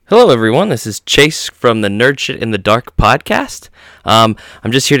Hello, everyone. This is Chase from the Nerd Shit in the Dark podcast. I'm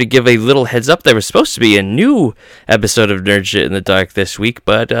just here to give a little heads up. There was supposed to be a new episode of Nerd Shit in the Dark this week,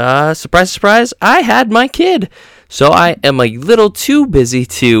 but surprise, surprise, I had my kid. So I am a little too busy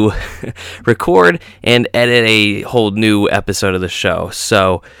to record and edit a whole new episode of the show.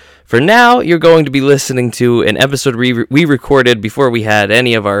 So for now, you're going to be listening to an episode we recorded before we had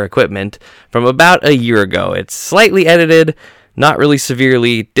any of our equipment from about a year ago. It's slightly edited. Not really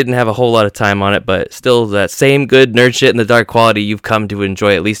severely, didn't have a whole lot of time on it, but still that same good nerd shit in the dark quality you've come to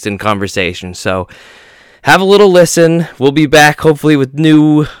enjoy, at least in conversation. So have a little listen. We'll be back hopefully with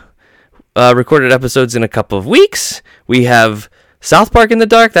new recorded episodes in a couple of weeks. We have South Park in the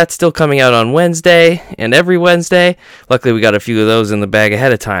Dark. That's still coming out on Wednesday and every Wednesday. Luckily, we got a few of those in the bag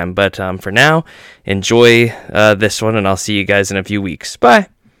ahead of time. But for now, enjoy this one, and I'll see you guys in a few weeks. Bye.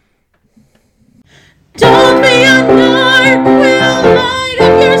 Don't be a narc, we'll light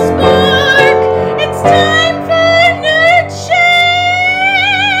up your spark. It's time for nerd shit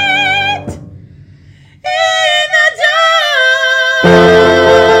in the dark.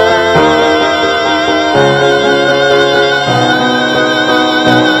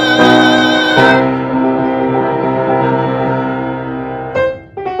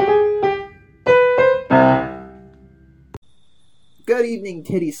 Good evening,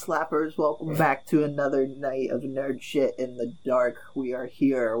 titty slappers. Welcome back to another night of nerd shit in the dark. We are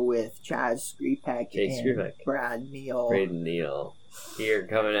here with Chaz Skripek and Brad and Neil. Here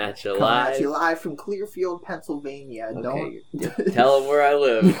coming at you live from Clearfield, Pennsylvania. Okay, tell them where I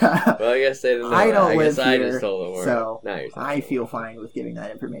live. Yeah. Well, I guess they didn't know. I don't live here, I just told them where. So I feel fine with giving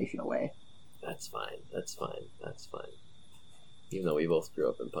that information away. That's fine. Even though we both grew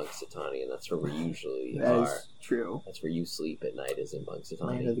up in Punxsutawney, and that's where we usually are. That is true. That's where you sleep at night, is in Punxsutawney.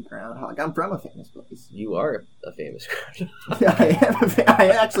 Land of the groundhog. I'm from a famous place. You are a famous groundhog. I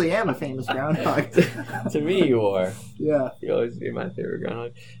actually am a famous groundhog. To me, you are. Yeah. You always be my favorite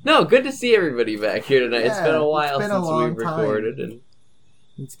groundhog. No, good to see everybody back here tonight. Yeah, it's been a while since we've recorded. And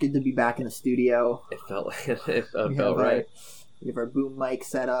it's good to be back in the studio. It felt right. We have our boom mic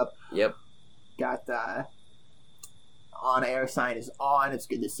set up. Yep. Got on-air sign is on. It's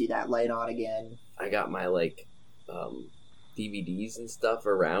good to see that light on again. I got my DVDs and stuff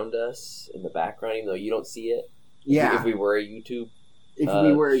around us in the background, even though you don't see it. Yeah. If we were a YouTube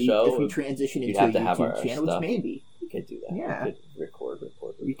if we transition into a YouTube channel, which maybe we could do that. Yeah. We could record.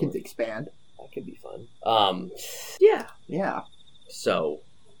 We could expand. That could be fun. Yeah. Yeah. So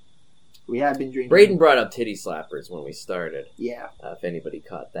we have been drinking. Braden brought up titty slappers when we started. Yeah. If anybody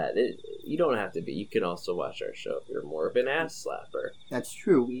caught that. You don't have to be. You can also watch our show if you're more of an ass slapper. That's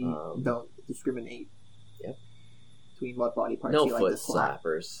true. We don't discriminate. Yep. Between what body parts no you like to slap.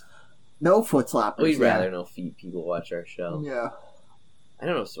 Slappers. No foot slappers. We'd rather no feet people watch our show. Yeah. I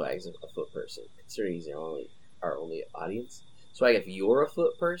don't know if Swag's a foot person, considering he's our only audience. Swag, if you're a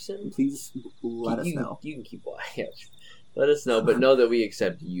foot person, please let us know. You can keep watching. Let us know, but know that we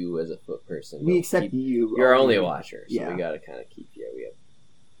accept you as a foot person. We accept you. You're only a watcher, so yeah. We gotta kind of keep you.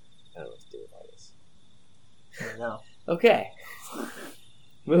 I don't know what to do with all this. I don't know. Okay.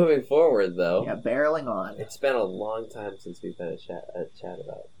 Moving forward, though. Yeah, barreling on. It's been a long time since we've been a chat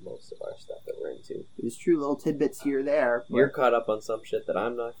about most of our stuff that we're into. It's true, little tidbits here or there. You're caught up on some shit that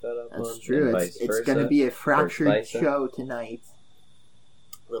I'm not caught up on. That's true. It's going to be a fractured show tonight.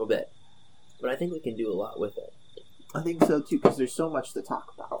 A little bit. But I think we can do a lot with it. I think so, too, because there's so much to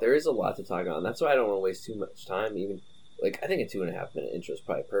talk about. There is a lot to talk about, and that's why I don't want to waste too much time. Even, I think a 2.5 minute intro is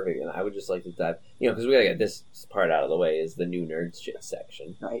probably perfect, and I would just like to dive, because we got to get this part out of the way, is the new nerd shit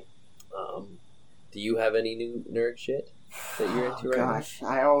section. Right. Do you have any new nerd shit that you're into right now? Gosh,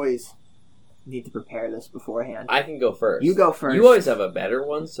 I always need to prepare this beforehand. I can go first. You go first. You always have a better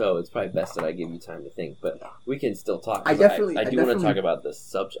one, so it's probably best that I give you time to think, but we can still talk. I do want to talk about this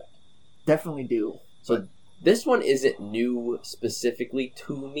subject. Definitely do. So this one isn't new specifically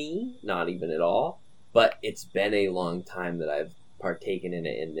to me, not even at all, but it's been a long time that I've partaken in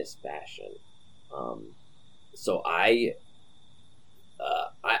it in this fashion. So I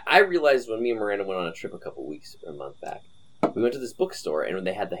realized when me and Miranda went on a trip a month back, we went to this bookstore and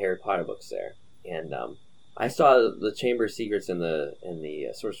they had the Harry Potter books there, and I saw the Chamber of Secrets and the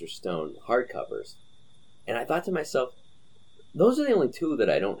Sorcerer's Stone hardcovers, and I thought to myself, those are the only two that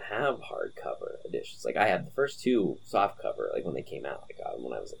I don't have hardcover editions. I had the first two softcover, when they came out. I got them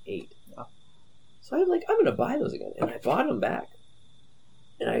when I was 8. Yeah. So I'm going to buy those again. And I bought them back.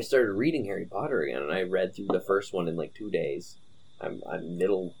 And I started reading Harry Potter again. And I read through the first one in 2 days. I'm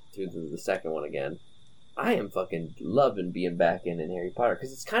middle through the second one again. I am fucking loving being back in Harry Potter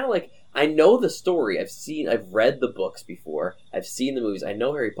because it's kind of like I know the story. I've read the books before. I've seen the movies. I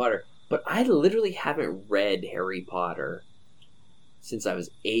know Harry Potter, but I literally haven't read Harry Potter since I was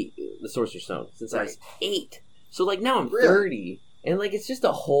 8. The Sorcerer's Stone since I was 8. So like now I'm 30, and like it's just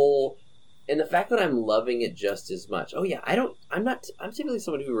a whole. And the fact that I'm loving it just as much. Oh yeah, I'm typically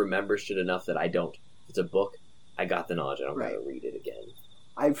someone who remembers shit enough that I don't. If it's a book, I got the knowledge. I don't gotta read it again.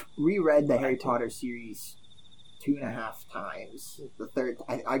 I've reread the Harry Potter series 2.5 times. The third,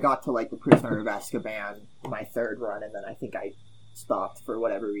 I got to like the Prisoner of Azkaban, my third run, and then I think I stopped for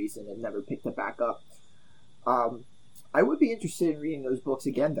whatever reason and never picked it back up. I would be interested in reading those books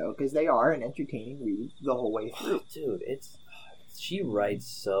again though, because they are an entertaining read the whole way through. Dude, she writes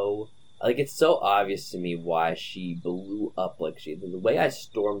so. Like, it's so obvious to me why she blew up like she did. The way I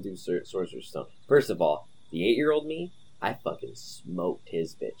stormed through Sorcerer's Stone. First of all, the 8-year-old me, I fucking smoked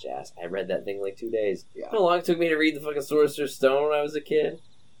his bitch ass. I read that thing like 2 days. Yeah. How long it took me to read the fucking Sorcerer's Stone when I was a kid?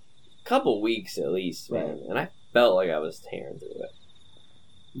 Couple weeks at least, man. And I felt like I was tearing through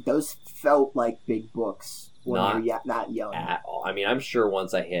it. Those felt like big books when you're that young. At all. I mean, I'm sure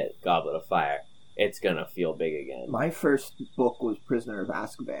once I hit Goblet of Fire, it's gonna feel big again. My first book was Prisoner of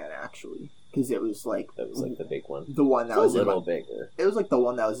Azkaban, actually, because it was like the big one, the one that was a little bigger. It was like the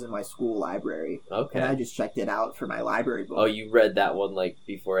one that was in my school library. Okay, and I just checked it out for my library book. Oh, you read that one like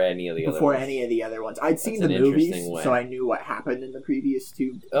before any of the other ones. I'd seen the movies, so I knew what happened in the previous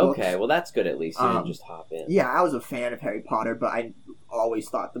 2 books. Okay, well that's good at least. You didn't just hop in. Yeah, I was a fan of Harry Potter, but I always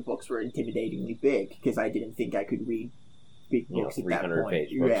thought the books were intimidatingly big because I didn't think I could read big books at that point.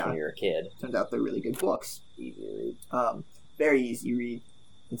 300-page books when you're a kid. Turns out they're really good books. Easy to read. Very easy read.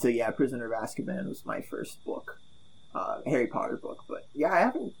 And so yeah, Prisoner of Azkaban was my first book, Harry Potter book. But yeah, I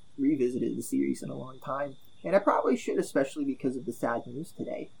haven't revisited the series in a long time, and I probably should, especially because of the sad news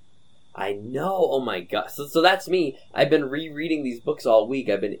today. I know. Oh my god. So that's me. I've been rereading these books all week.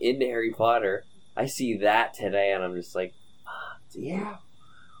 I've been into Harry Potter. I see that today, and I'm just like, yeah.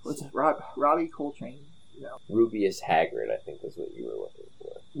 What's it? Robbie Coltrane. No. Rubius Hagrid, I think, was what you were looking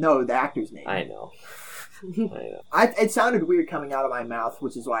for. No, the actor's name. I know. It sounded weird coming out of my mouth,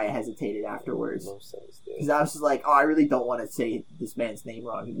 which is why I hesitated afterwards. Most things do. Because I was just like, I really don't want to say this man's name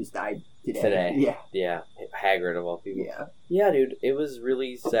wrong. He just died today. Yeah. Yeah. Hagrid of all people. Yeah. Yeah, dude. It was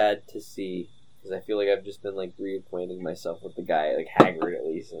really sad to see. Because I feel like I've just been, like, reacquainting myself with the guy, like, Hagrid at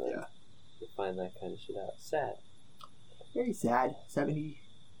least. And to find that kind of shit out. Sad. Very sad.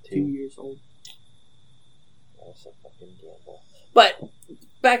 72 years old. That's a fucking gamble. But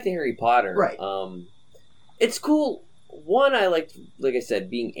back to Harry Potter. Right. It's cool. One, I liked, like I said,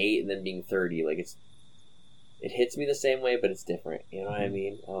 being 8 and then being 30. Like, it hits me the same way, but it's different. You know what I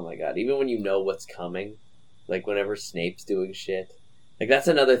mean? Oh my god. Even when you know what's coming, like whenever Snape's doing shit, like that's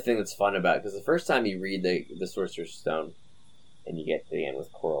another thing that's fun about it. Because the first time you read the Sorcerer's Stone and you get to the end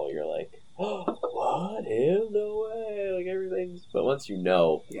with Quirrell, you're like, oh, what? Hell, no way. Like everything's. But once you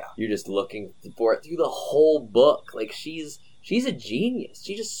know, you're just looking for it through the whole book. Like she's a genius.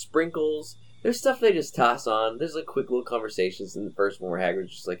 She just sprinkles. There's stuff they just toss on. There's like quick little conversations in the first one where Hagrid's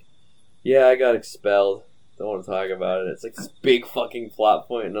just like, yeah, I got expelled. Don't want to talk about it. It's like this big fucking plot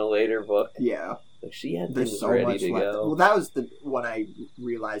point in a later book. Yeah. Like she had There's things so ready much to left. go. Well, that was the when I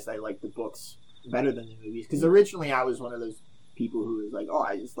realized I liked the books better than the movies. Because originally I was one of those people who was like, oh,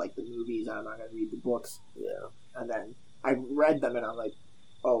 I just like the movies. I'm not going to read the books. Yeah. And then I read them and I'm like,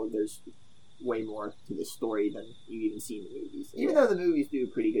 oh, there's way more to the story than you even see in the movies. Even though the movies do a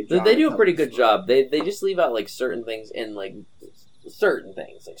pretty good job. They do a pretty good job. They just leave out like certain things and like certain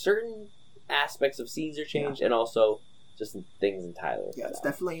things. Like certain aspects of scenes are changed and also just things entirely. Yeah, it's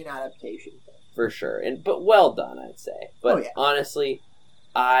definitely an adaptation. For sure. But well done, I'd say. But honestly,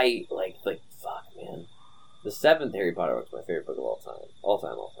 I like fuck, man. The 7th Harry Potter book is my favorite book of all time. All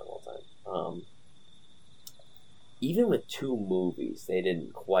time. Even with 2 movies, they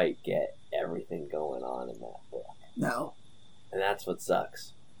didn't quite get everything going on in that book. No. And that's what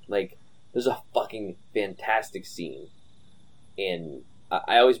sucks. Like, there's a fucking fantastic scene in...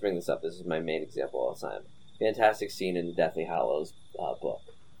 I always bring this up. This is my main example all the time. Fantastic scene in the Deathly Hallows book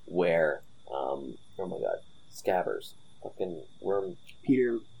where, oh my god, Scabbers. Fucking worm...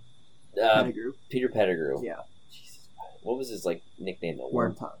 Peter Pettigrew. Peter Pettigrew. Yeah. Jesus. What was his, like, nickname though?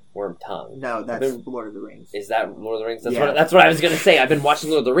 Wormtongue. Wormtongue. No, that's Lord of the Rings. Is that Lord of the Rings? That's what I was going to say. I've been watching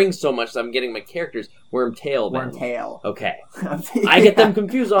Lord of the Rings so much that I'm getting my characters Wormtail. Wormtail. Okay. I get them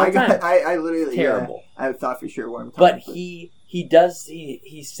confused all the time. I literally... Terrible. Yeah, I thought for sure Wormtongue. But he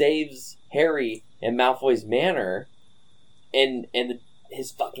saves Harry in Malfoy's manor, and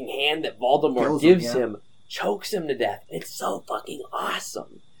his fucking hand that Voldemort gives him chokes him to death. It's so fucking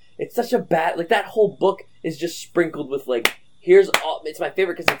awesome. It's such a bad... Like, that whole book is just sprinkled with, like, here's all... It's my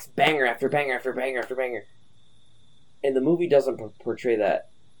favorite because it's banger after banger after banger after banger. And the movie doesn't portray that,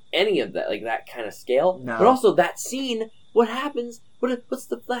 any of that, like, that kind of scale. No. But also, that scene, what happens... What's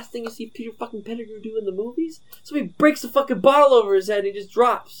the last thing you see Peter fucking Pettigrew do in the movies? Somebody breaks a fucking bottle over his head and he just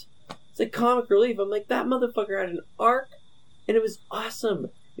drops. It's like comic relief. I'm like, that motherfucker had an arc, and it was awesome.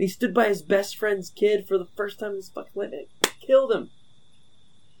 And he stood by his best friend's kid for the first time in his fucking life, and it killed him.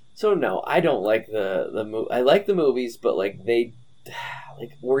 So no, I don't like the movie. I like the movies, but like they,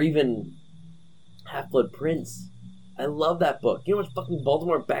 like, or even Half-Blood Prince. I love that book. You know what fucking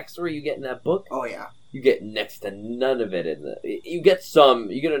Baltimore backstory you get in that book? Oh yeah. You get next to none of it in the. You get some.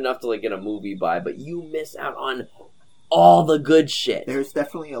 You get enough to like get a movie by, but you miss out on all the good shit. There's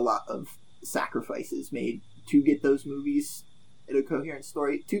definitely a lot of sacrifices made to get those movies in a coherent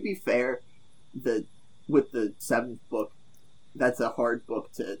story. To be fair, with the 7th book, that's a hard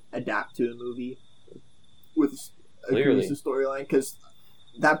book to adapt to a movie with a cohesive storyline, because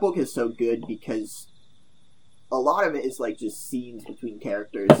that book is so good because a lot of it is like just scenes between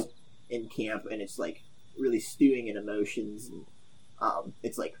characters in camp, and it's like really stewing in emotions, and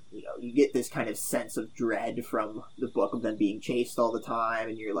it's like, you know, you get this kind of sense of dread from the book of them being chased all the time,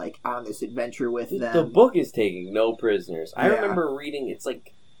 and you're like on this adventure with them. The book is taking no prisoners. I Yeah. remember reading, it's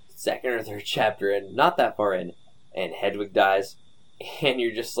like 2nd or 3rd chapter in, not that far in, and Hedwig dies, and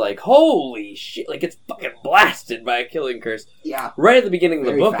you're just like, holy shit, like it's fucking blasted by a killing curse. Yeah. Right at the beginning of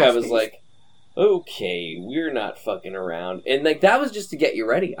the Very book, I was fast-paced. like, okay, we're not fucking around. And like that was just to get you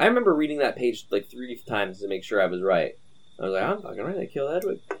ready. I remember reading that page like 3 times to make sure I was right. I was like, I'm fucking right, I killed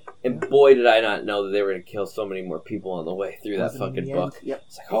Hedwig. And boy, did I not know that they were going to kill so many more people on the way through that Wasn't in fucking the book. end. Yep.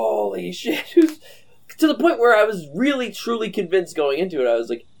 It's like, holy shit. To the point where I was really, truly convinced going into it. I was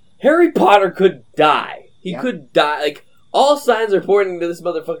like, Harry Potter could die. He Yeah. could die. Like, all signs are pointing to this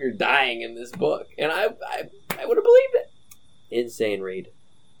motherfucker dying in this book. And I would have believed it. Insane read.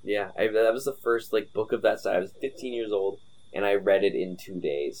 Yeah, that was the first like book of that size. I was 15 years old, and I read it in 2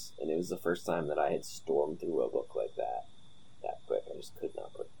 days. And it was the first time that I had stormed through a book like that quick. I just could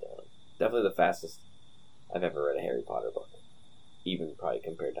not put it down. Definitely the fastest I've ever read a Harry Potter book. Even probably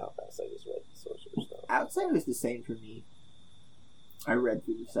compared to how fast I just read Sorcerer's Stone. I would say it was the same for me. I read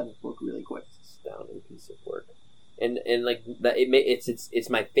through the 7th book really quick. Astounding piece of work. And like that, it's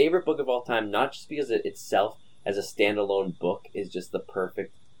my favorite book of all time. Not just because it itself as a standalone book is just the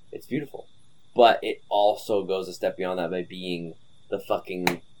perfect. It's beautiful, but it also goes a step beyond that by being the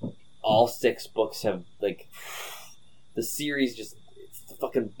fucking. All 6 books have like the series just it's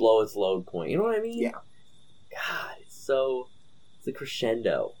fucking blow its load point. You know what I mean? Yeah. God, it's a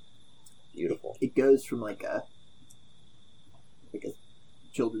crescendo. Beautiful. It goes from like a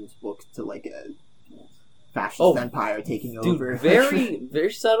children's book to like a fascist empire taking over. Very,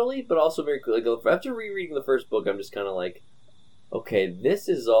 very subtly, but also very cool. Like, after rereading the first book, I'm just kind of like, okay, this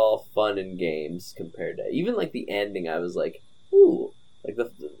is all fun and games compared to even like the ending. I was like, ooh, like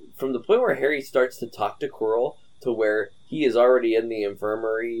from the point where Harry starts to talk to Quirrell to where he is already in the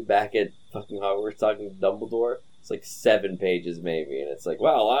infirmary back at fucking Hogwarts talking to Dumbledore. It's like 7 pages maybe, and it's like,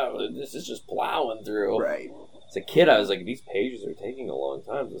 wow, this is just plowing through. Right. As a kid, I was like, these pages are taking a long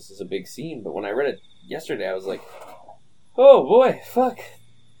time. This is a big scene. But when I read it yesterday, I was like, oh boy, fuck.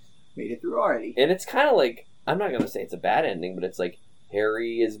 Made it through already. And it's kind of like, I'm not going to say it's a bad ending, but it's like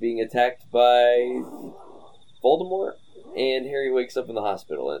Harry is being attacked by Voldemort, and Harry wakes up in the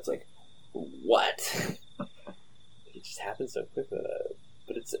hospital, and it's like, what? It just happened so quick.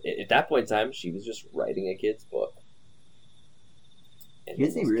 But it's at that point in time, she was just writing a kid's book. And He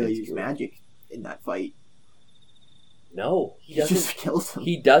doesn't those really kids use grew. magic in that fight. No, he He doesn't. just kills him.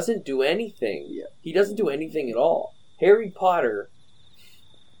 He doesn't do anything. Yeah. He doesn't do anything at all. Harry Potter,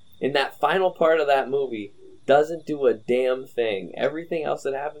 in that final part of that movie, doesn't do a damn thing. Everything else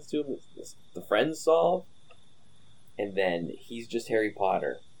that happens to him, the friends solve, and then he's just Harry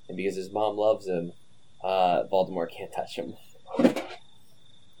Potter. And because his mom loves him, Voldemort can't touch him.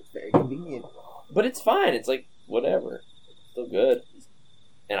 It's very convenient. But it's fine. It's like, whatever. Still good.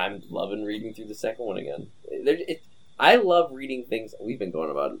 And I'm loving reading through the second one again. I love reading things. We've been going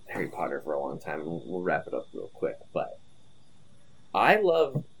about Harry Potter for a long time, and we'll wrap it up real quick. But I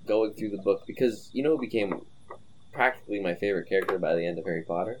love going through the book because you know who became practically my favorite character by the end of Harry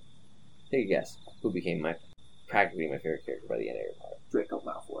Potter? Take a guess. Who became practically my favorite character by the end of Harry Potter? Draco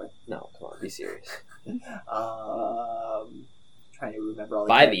Malfoy. No, come on, be serious. Trying to remember all the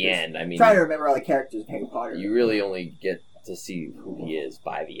By characters. the end, I mean, Trying to remember all the characters of Harry Potter. you really only get to see who he is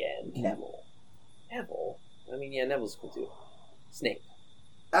by the end. Neville. Neville? I mean, yeah, Neville's cool too. Snape.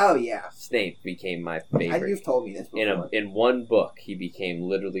 Oh yeah, Snape became my favorite. you've told me this before. In one book, he became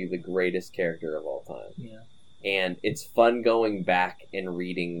literally the greatest character of all time. Yeah. And it's fun going back and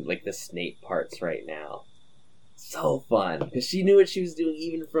reading like the Snape parts right now. So fun because she knew what she was doing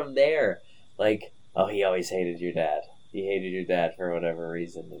even from there. Like, oh, he always hated your dad. He hated your dad for whatever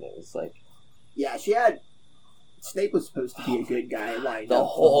reason, and it was like, yeah, Snape was supposed to be a good guy lined the up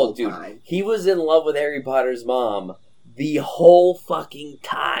whole the whole dude. time. He was in love with Harry Potter's mom the whole fucking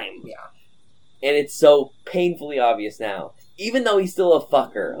time. Yeah. And it's so painfully obvious now. Even though he's still a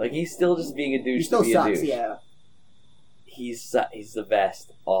fucker. Like, he's still just being a douche He still to be sucks, a douche. yeah. He's the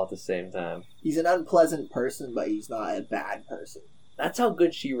best all at the same time. He's an unpleasant person, but he's not a bad person. That's how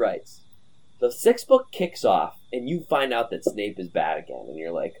good she writes. The 6th book kicks off, and you find out that Snape is bad again. And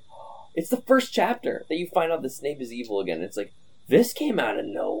you're like, it's the first chapter that you find out that Snape is evil again. It's like, this came out of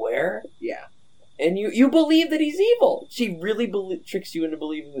nowhere. Yeah. And you believe that he's evil. She really tricks you into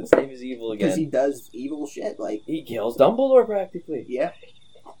believing that Snape is evil again. Because he does evil shit, like... He kills Dumbledore, practically. Yeah.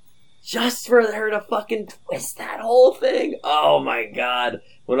 Just for her to fucking twist that whole thing. Oh my god.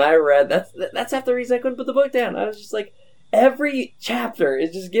 When I read... That's half the reason I couldn't put the book down. I was just like, every chapter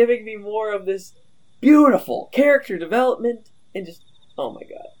is just giving me more of this beautiful character development. And just... Oh my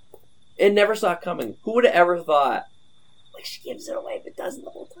god. It never saw it coming. Who would have ever thought... Like, she gives it away, but doesn't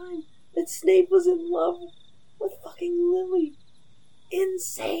the whole time. That Snape was in love with fucking Lily.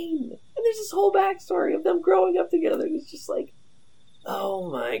 Insane. And there's this whole backstory of them growing up together. And it's just like,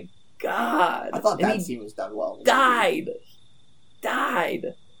 oh my god. I thought and that scene was done well. Died.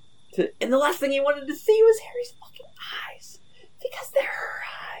 And the last thing he wanted to see was Harry's fucking eyes. Because they're her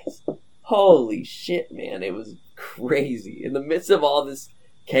eyes. Holy shit, man. It was crazy. In the midst of all this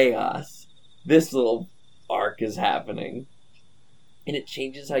chaos, this little arc is happening. And it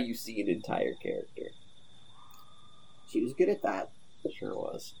changes how you see an entire character. She was good at that. Sure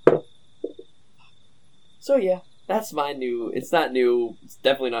was. So yeah, that's my new... It's not new. It's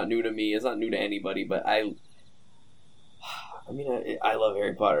definitely not new to me. It's not new to anybody, but I love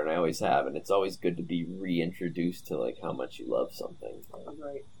Harry Potter, and I always have, and it's always good to be reintroduced to, like, how much you love something.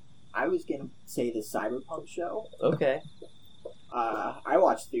 Right. I was going to say the Cyberpunk show. Okay. I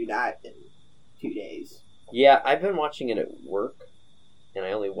watched through that in 2 days. Yeah, I've been watching it at work. And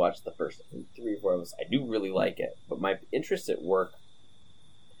I only watched the first 3 or 4 episodes. I do really like it, but my interest at work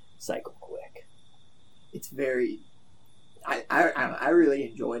cycle quick. It's very... I really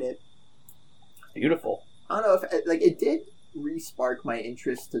enjoyed it. Beautiful. I don't know if... Like, it did re-spark my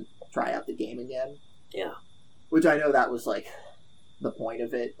interest to try out the game again. Yeah. Which I know that was, like, the point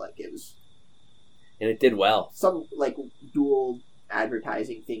of it. Like, it was... And it did well. Some, like, dual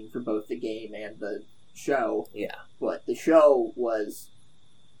advertising thing for both the game and the show. Yeah. But the show was...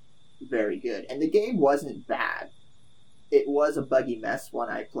 very good. And the game wasn't bad. It was a buggy mess when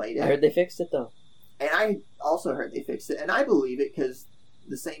I played it. I heard they fixed it, though. And I also heard they fixed it. And I believe it because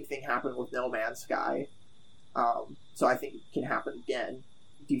the same thing happened with No Man's Sky. So I think it can happen again.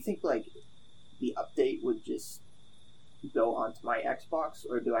 Do you think, like, the update would just go onto my Xbox?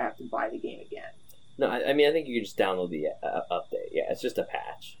 Or do I have to buy the game again? No, I mean, I think you can just download the update. Yeah, it's just a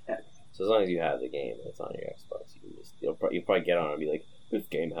patch. Okay. So as long as you have the game and it's on your Xbox, you'll probably get on and be like, this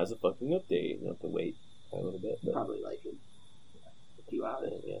game has a fucking update. You have to wait a little bit. But Probably like a few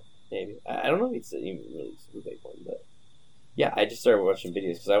hours. yeah, maybe. I don't know if it's even really super big one, but yeah, I just started watching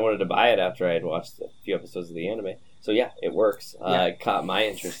videos because I wanted to buy it after I had watched a few episodes of the anime. So yeah, it works. Yeah. It caught my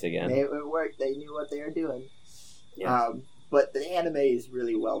interest again. It worked. They knew what they were doing. Yeah. But the anime is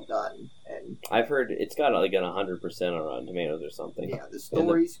really well done, and I've heard it's got like an 100% on Rotten Tomatoes or something. yeah, the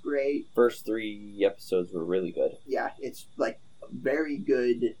story's great. First 3 episodes were really good. Yeah, it's like very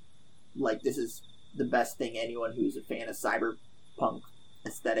good. Like, this is the best thing anyone who's a fan of cyberpunk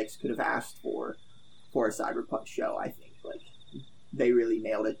aesthetics could have asked for a cyberpunk show. I think like they really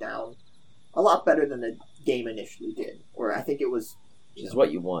nailed it down a lot better than the game initially did. Or I think it was, Which is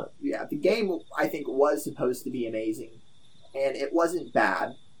what you want. yeah, the game I think was supposed to be amazing, and it wasn't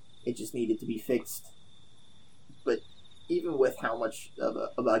bad. It just needed to be fixed. But even with how much of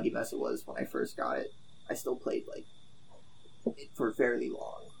a buggy mess it was when I first got it, I still played like it for fairly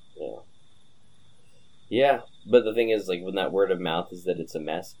long. Yeah. Yeah, but the thing is, like, when that word of mouth is that it's a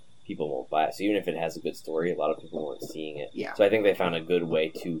mess, people won't buy it. So even if it has a good story, a lot of people weren't seeing it. Yeah. So I think they found a good way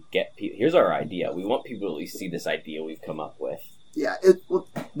to get people. Here's our idea. We want people to at least see this idea we've come up with. Yeah, well,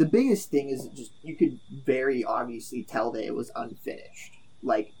 the biggest thing is just you could very obviously tell that it was unfinished.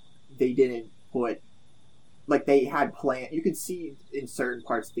 Like, they didn't put... Like, they had plans... You could see in certain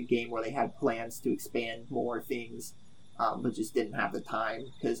parts of the game where they had plans to expand more things, but just didn't have the time,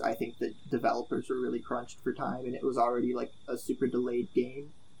 because I think the developers were really crunched for time, and it was already, like, a super delayed game.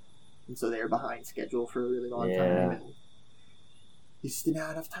 and so they were behind schedule for a really long Yeah. time. And they just didn't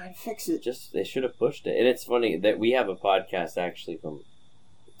have enough time to fix it. They should have pushed it. And it's funny that we have a podcast actually from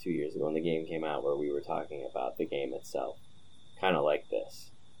 2 years ago when the game came out where we were talking about the game itself. Kind of like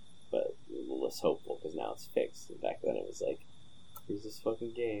this. But less hopeful because now it's fixed. And back then it was like, here's this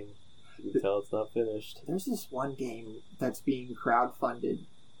fucking game. You can tell it's not finished. There's this one game that's being crowdfunded.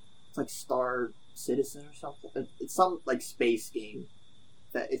 It's like Star Citizen or something. It's some like space game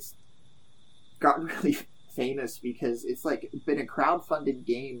that it's gotten really famous because it's like been a crowdfunded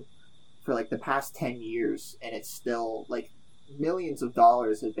game for like the past 10 years, and it's still like millions of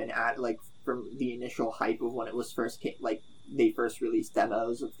dollars have been added, like from the initial hype of when it was first like they first released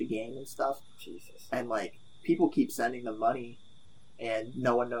demos of the game and stuff. Jesus. And like people keep sending them money, and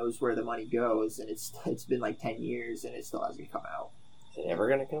no one knows where the money goes, and it's been like 10 years and it still hasn't come out. Is it ever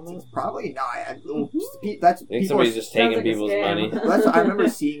going to come out? It's probably not. That's I think people somebody's are, just taking like a people's scam. money. that's, I remember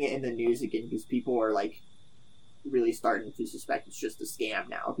seeing it in the news again because people are like really starting to suspect it's just a scam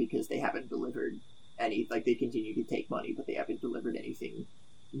now because they haven't delivered any. Like they continue to take money, but they haven't delivered anything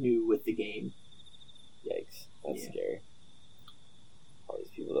new with the game. Yikes. That's Yeah. scary. All these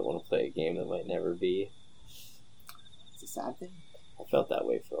people that want to play a game that might never be. It's a sad thing. I felt that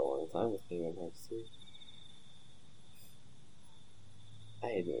way for a long time with Kingdom Hearts 3. I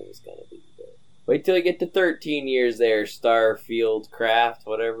knew it was gonna be good. Wait till you get to 13 years there, Starfield Craft,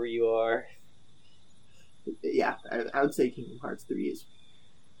 whatever you are. Yeah, I would say Kingdom Hearts 3 is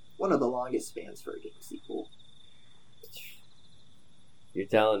one of the longest spans for a game sequel. You're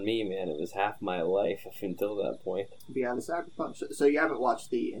telling me, man, it was half my life up until that point. But yeah, the Cyberpunk. So you haven't watched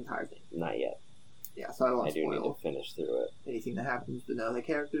the entire thing. Not yet. Yeah, so I don't want I to do need spoil to finish through it. anything that happens. But no, the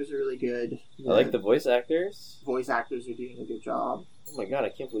characters are really good. I like the voice actors. voice actors are doing a good job. Oh my god, I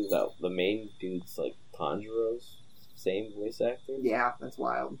can't believe that. The main dude's like Tanjiro's same voice actor. Yeah, that's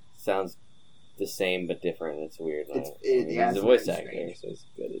wild. Sounds the same but different. It's weird. Yeah, he's it's a voice very actor, strange. so he's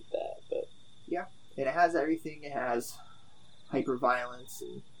good at that. But And it has everything. It has hyper violence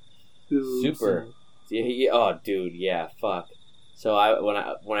and boobs. Super. And, yeah, oh, dude, yeah, fuck. So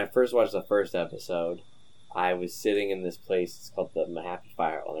when I first watched the first episode, I was sitting in this place. It's called the Happy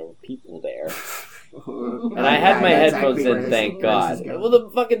Fire. And there were people there, and I had my that's headphones exactly where in. this- Thank where God. this is going. Well, the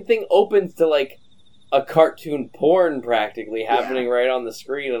fucking thing opens to like a cartoon porn practically happening right on the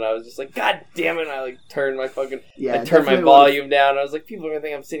screen, and I was just like, God damn it! And I like turned my fucking, Yeah, I turned my definitely volume down. I was like, people are gonna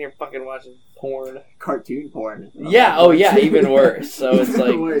think I'm sitting here fucking watching porn. cartoon porn. Yeah. Oh yeah. Even worse. So it's Even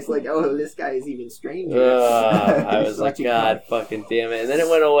like. worse. Like, oh, this guy is even stranger. I was like, God fucking damn it. And then it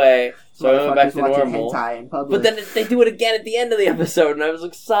went away, so I went back to normal. Hentai in public. But then they do it again at the end of the episode, and I was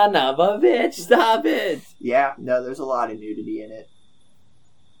like, son of a bitch, stop it. yeah, no, there's a lot of nudity in it.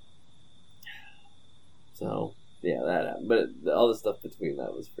 So, yeah, that happened. But all the stuff between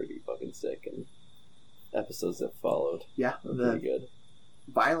that was pretty fucking sick, and episodes that followed Yeah, were the pretty good.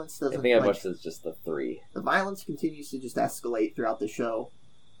 violence I doesn't. think I like, watched just the 3. the violence continues to just escalate throughout the show.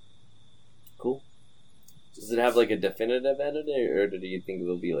 Cool. Does it have like a definitive edit, or do you think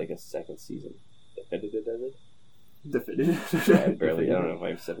there'll be like a second season? Definitive edit? Definitive. I don't know if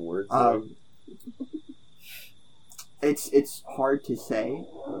I've said words there. It's hard to say,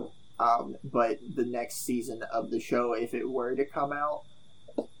 but the next season of the show, if it were to come out,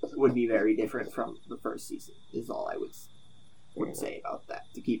 would be very different from the first season. Is all I would say about that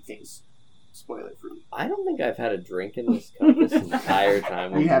to keep things spoiler free. I don't think I've had a drink in this cup this entire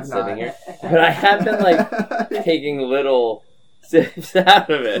time we've You been have sitting not. here, but I have been like taking little sips out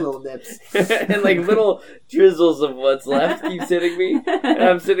of it. Little nips. And like little drizzles of what's left keep hitting me, and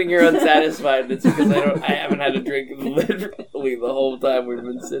I'm sitting here unsatisfied. And it's because I haven't had a drink literally the whole time we've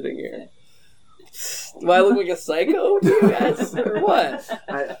been sitting here. Do I look like a psycho to you guys, or what?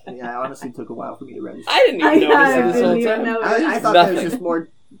 I honestly took a while for me to register. I didn't even notice it this didn't whole even time. know. I thought Nothing. there was just more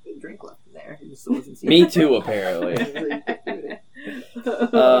drink left in there. It just wasn't seen. Me too, apparently.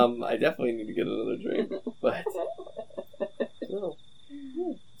 I definitely need to get another drink, but no.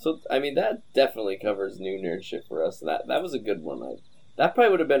 So I mean that definitely covers new nerd shit for us. That was a good one. That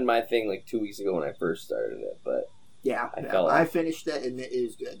probably would have been my thing like 2 weeks ago when I first started it, but Yeah, I finished it and it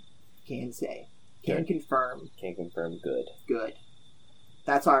is good. Can say. Can confirm. can't confirm. Good. Good.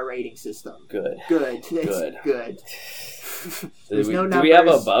 That's our rating system. Good. Good. It's Good. good. Do There's we, no do we have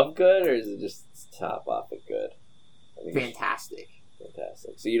numbers. above good, or is it just top off at good? I think it's Fantastic.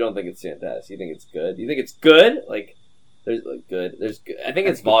 fantastic. So you don't think it's fantastic? You think it's good? You think it's good? Like there's like good. There's good. I think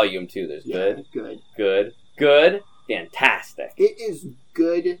it's volume too. There's Yeah, good, good. good, fantastic. It is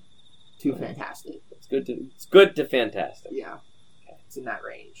good to fantastic. It's good to fantastic. Yeah. It's in that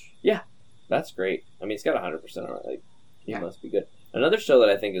range. That's great. I mean, it's got 100% on it. Like, it Yeah. must be good. Another show that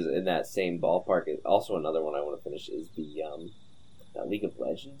I think is in that same ballpark, is also another one I want to finish, is the that League of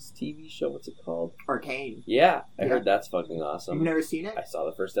Legends TV show. What's it called? Arcane. Yeah, I Yeah. heard that's fucking awesome. You've never seen it? I saw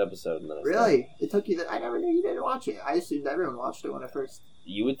the first episode and then I stopped. Really? It took you. I never knew you didn't watch it. I assumed everyone watched it when I first.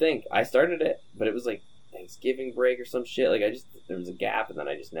 You would think. I started it, but it was like Thanksgiving break or some shit. Like there was a gap and then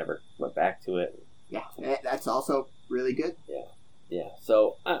I just never went back to it. Yeah, that's also really good. Yeah.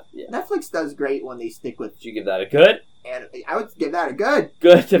 So yeah. Netflix does great when they stick with. Did you give that a good? And I would give that a good.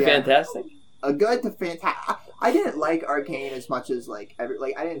 Good to Yeah. fantastic. A good to fantastic. I didn't like Arcane as much as I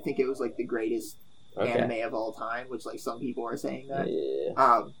didn't think it was like the greatest Okay. anime of all time, which like some people are saying that.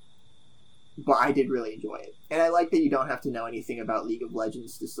 Yeah. But I did really enjoy it, and I like that you don't have to know anything about League of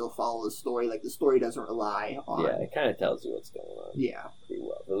Legends to still follow the story. Like the story doesn't rely on. Yeah, it kind of tells you what's going on. Yeah. Pretty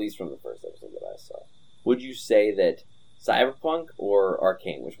well, at least from the first episode that I saw. Would you say that Cyberpunk or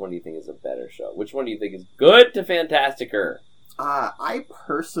Arcane? Which one do you think is a better show? Which one do you think is good to fantasticer? I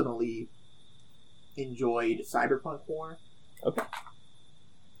personally enjoyed Cyberpunk more. Okay.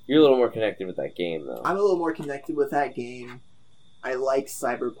 You're a little more connected with that game, though. I'm a little more connected with that game. I like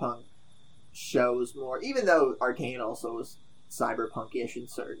Cyberpunk shows more, even though Arcane also was cyberpunk-ish in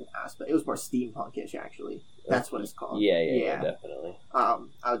certain aspects. It was more steampunk-ish, actually. That's what it's called. Yeah, definitely. I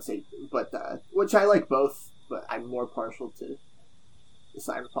would say, but which I like both, but I'm more partial to the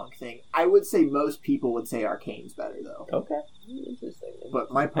cyberpunk thing. I would say most people would say Arcane's better, though. Okay. Interesting.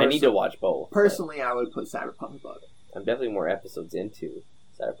 But my I need to watch both. personally, I would put Cyberpunk above it. I'm definitely more episodes into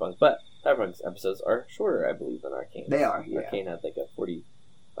Cyberpunk, but Cyberpunk's episodes are shorter, I believe, than Arcane. They are, yeah. Arcane had like a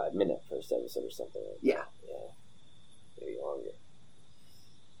 45-minute first episode or something like Yeah. that. Yeah. Maybe longer.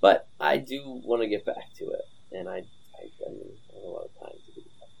 But I do want to get back to it, and I mean, I have a lot of time to do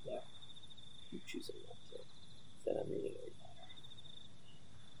that. Yeah. Keep choosing not to. Instead, I'm reading it.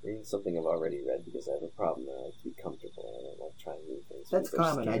 Reading something I've already read because I have a problem and I like to be comfortable and I don't like trying new things. That's because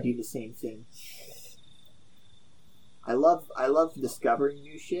they're common. I scary. do the same thing. I love discovering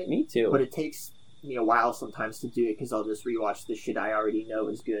new shit. Me too. But it takes me a while sometimes to do it because I'll just rewatch the shit I already know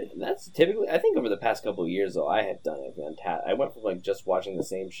is good. And that's typically, I think over the past couple of years, though, I have done it fantastic. I went from like just watching the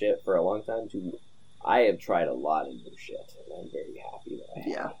same shit for a long time to I have tried a lot of new shit, and I'm very happy that I have.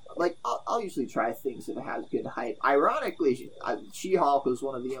 Yeah, like I'll usually try things if it has good hype. Ironically, She-Hulk was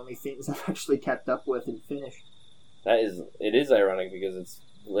one of the only things I've actually kept up with and finished. It is ironic because it's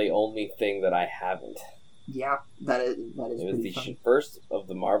the only thing that I haven't. Yeah, that is It was pretty the funny. first of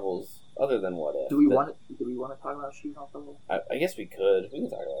the Marvels, other than What If. Do we want to talk about She-Hulk a little? I guess we could. We can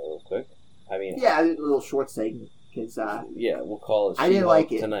talk about it real quick. I mean, Yeah, a little short segment because yeah, we'll call it. I didn't She-Hulk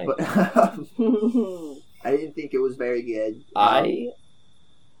like it tonight. but I didn't think it was very good. I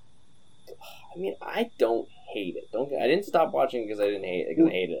mean, I don't hate it. I didn't stop watching because I didn't hate it. Because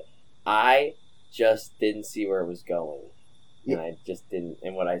I hated it. I just didn't see where it was going, and I just didn't.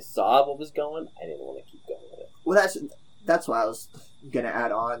 And when I saw what was going, I didn't want to keep going with it. Well, that's why I was gonna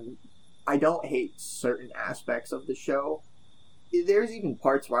add on. I don't hate certain aspects of the show. There's even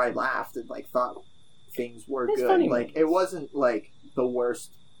parts where I laughed and like thought things were It's good. funny Like moments. it wasn't like the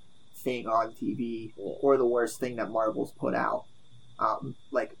worst thing on TV Yeah. or the worst thing that Marvel's put out.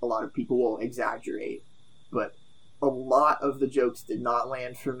 Like a lot of people will exaggerate, but a lot of the jokes did not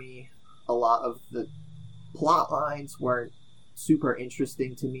land for me. A lot of the plot lines weren't super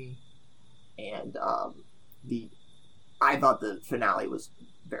interesting to me, and I thought the finale was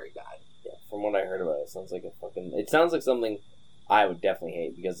very bad. Yeah, from what I heard about it, it sounds like something I would definitely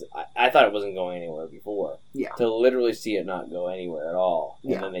hate because I thought it wasn't going anywhere before. Yeah, To literally see it not go anywhere at all,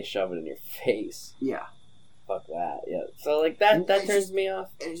 and Yeah. then they shove it in your face. yeah. Fuck that. Yeah. So like that It's turns just- me off.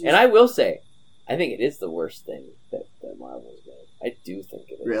 It's And I will say, I think it is the worst thing that Marvel's made. I do think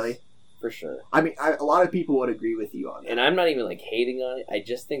it is. Really? For sure. I mean, a lot of people would agree with you on that. And I'm not even like hating on it. I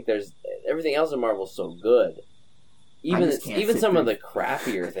just think there's everything else in Marvel's so good. Even just can't sit some of through- the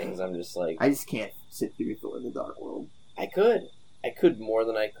crappier things, I'm just like I just can't sit through Thor: The Dark World. I could more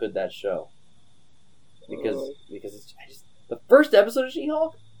than I could that show. Because it's the first episode of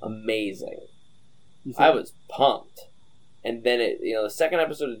She-Hulk, amazing. You think- I was pumped. And then the second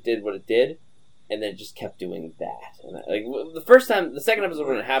episode it did what it did, and then it just kept doing that. And the second episode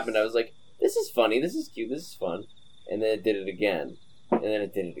when it happened, I was like, this is funny, this is cute, this is fun. And then it did it again. And then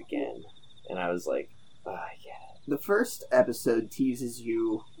it did it again. And I was like, yeah. The first episode teases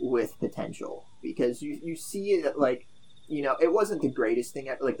you with potential because you see it like, it wasn't the greatest thing.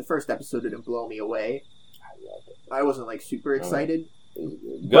 Like the first episode didn't blow me away. I loved it. I wasn't like super excited.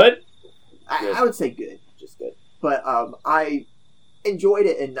 Good? I would say good, Just good. but I enjoyed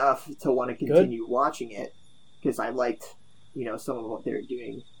it enough to want to continue watching it because I liked some of what they were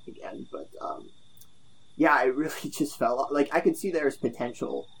doing again. But yeah, I really just fell off. Like, I could see there's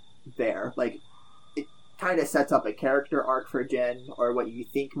potential there. Like, it kind of sets up a character arc for Jen, or what you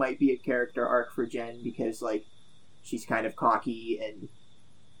think might be a character arc for Jen, because, like, she's kind of cocky and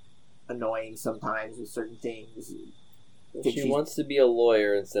annoying sometimes with certain things. She wants to be a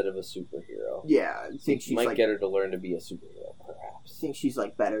lawyer instead of a superhero. Yeah, I think she's might like, get her to learn to be a superhero, perhaps. I think she's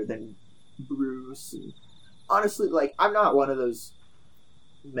like better than Bruce. And honestly, like, I'm not one of those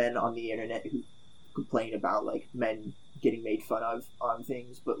men on the internet who complain about like men getting made fun of on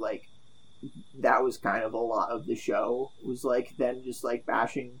things, but like that was kind of a lot of the show, was like them just like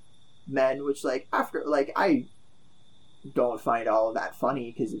bashing men, which like after like I don't find all of that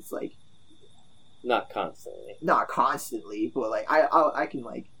funny because it's like not constantly, but like I can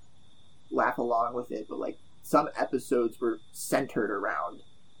like laugh along with it, but like some episodes were centered around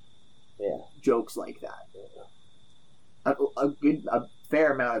jokes like that. A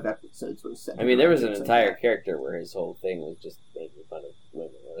fair amount of episodes were centered. I mean, there was an like entire character where his whole thing was just making fun of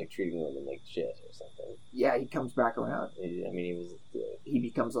women, or like treating women like shit or something. Yeah, he comes back around. I mean, he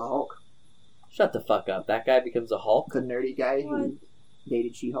becomes a Hulk. Shut the fuck up. That guy becomes a Hulk? The nerdy guy who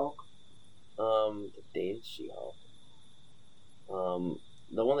dated She-Hulk. Dated She-Hulk.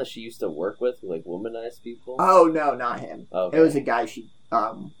 The one that she used to work with, who like womanized people? Oh, no, not him. Okay. It was a guy she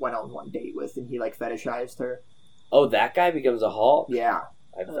went on one date with, and he like fetishized her. Oh, that guy becomes a Hulk? Yeah.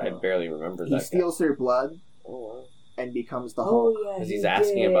 I barely remember that. He steals her blood. Oh, wow. And becomes the Hulk. Oh, yeah. Because he's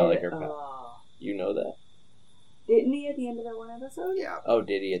asking about like her. Oh. You know that? Didn't he at the end of that one episode? Yeah. Oh,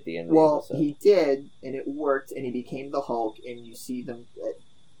 did he at the end of the episode? Well, he did, and it worked, and he became the Hulk, and you see them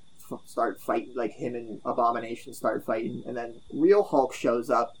start fighting, like him and Abomination start fighting, and then real Hulk shows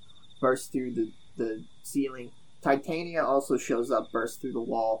up, bursts through the ceiling. Titania also shows up, bursts through the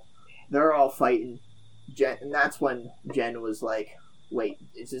wall. They're all fighting. And that's when Jen was like, wait,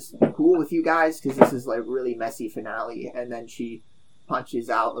 is this cool with you guys? Because this is like really messy finale. And then she punches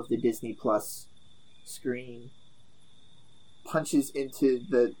out of the Disney Plus screen, punches into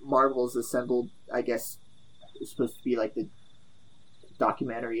the Marvel's assembled, I guess it's supposed to be like the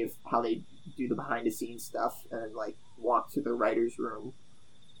documentary of how they do the behind the scenes stuff, and then like walked to the writer's room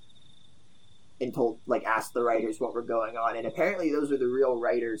and asked the writers what were going on, and apparently those are the real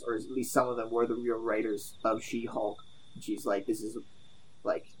writers, or at least some of them were the real writers of She-Hulk. And she's like, this is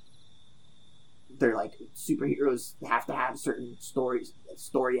like, they're like, superheroes have to have certain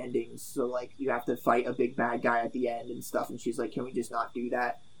story endings, so like you have to fight a big bad guy at the end and stuff, and she's like, can we just not do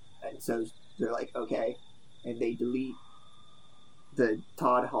that? And so they're like, okay, and they delete the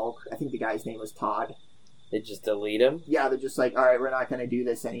Todd Hulk. I think the guy's name was Todd. They just delete him? Yeah, they're just like, alright, we're not going to do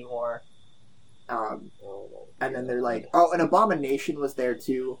this anymore. And then they're like, oh, an Abomination was there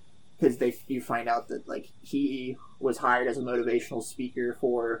too, because you find out that like he was hired as a motivational speaker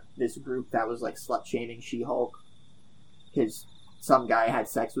for this group that was like slut shaming She-Hulk, because some guy had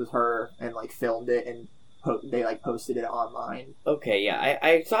sex with her and like filmed it, and they like posted it online. Okay, yeah,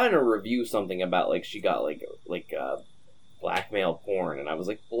 I saw in a review something about like she got like blackmail porn, and I was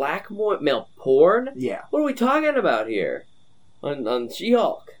like, blackmail porn? Yeah. What are we talking about here? On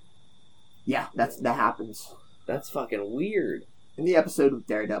She-Hulk? Yeah, that happens. That's fucking weird. In the episode with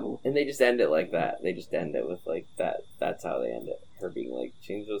Daredevil. And they just end it like that. They just end it with like that. That's how they end it. Her being like,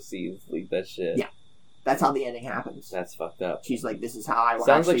 change those seeds, leave that shit. Yeah. That's how the ending happens. That's fucked up. She's like, this is how I want.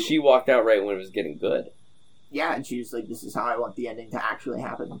 Sounds like she walked out right when it was getting good. Yeah, and she's like, this is how I want the ending to actually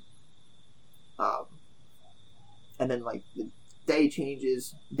happen. And then like the day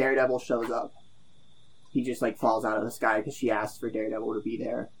changes, Daredevil shows up. He just like falls out of the sky because she asked for Daredevil to be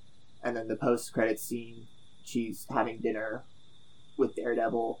there. And then the post-credits scene, she's having dinner with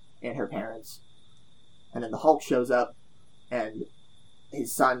Daredevil and her parents. And then the Hulk shows up, and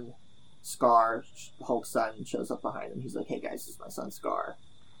his son, Scar, Hulk's son, shows up behind him. He's like, hey guys, this is my son, Scar.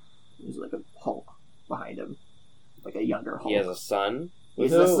 And there's like a Hulk behind him. Like a younger Hulk. He has a son?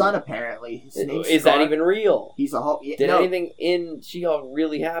 He's a son, apparently. His name's Is Scar. that even real? He's a Hulk. Yeah, Did anything in She-Hulk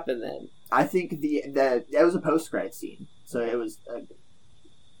really happen then? I think that was a post-credit scene. So it was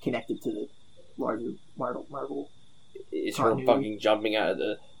connected to the larger Marvel. Is her fucking jumping out of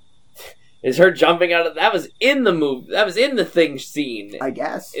the... Is her jumping out of... That was in the movie. That was in the Thing scene. I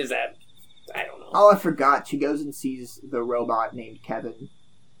guess. Is that... I don't know. Oh, I forgot. She goes and sees the robot named Kevin.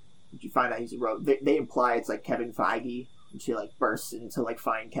 You find out he's a robot. They imply it's like Kevin Feige. And she like bursts in to like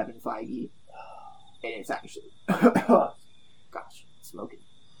find Kevin Feige. And it's actually... Gosh, smoking.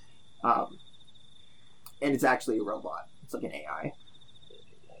 And it's actually a robot. It's like an AI.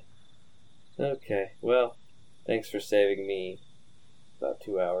 Okay, well, thanks for saving me about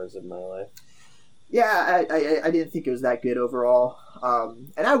 2 hours of my life. Yeah, I didn't think it was that good overall.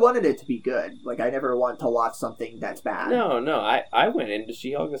 And I wanted it to be good. Like, I never want to watch something that's bad. No, I went into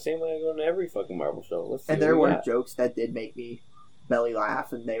She-Hulk the same way I go into every fucking Marvel show. Let's see And there were jokes that did make me belly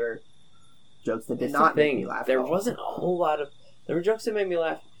laugh, and they were jokes that did not make me laugh. There wasn't a whole lot of... There were jokes that made me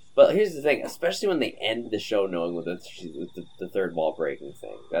laugh. But here's the thing, especially when they end the show knowing with the third wall breaking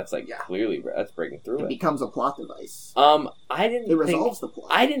thing. That's clearly, that's breaking through it. It becomes a plot device. It resolves the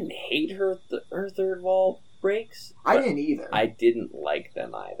plot. I didn't hate her third wall breaks. I didn't either. I didn't like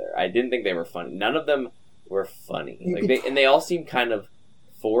them either. I didn't think they were funny. None of them were funny. And they all seemed kind of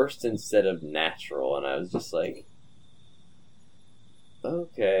forced instead of natural, and I was just like...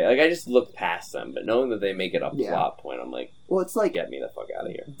 Okay. Like, I just looked past them, but knowing that they make it a plot point, I'm like, well, it's like, get me the fuck out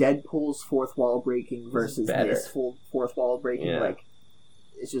of here. Deadpool's fourth wall breaking versus this fourth wall breaking. Yeah. Like,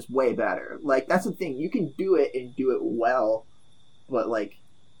 it's just way better. Like, that's the thing. You can do it and do it well, but, like,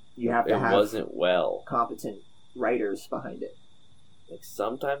 you have to have... It wasn't well. Competent writers behind it. Like,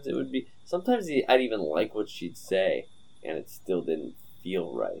 sometimes it would be... Sometimes I'd even like what she'd say, and it still didn't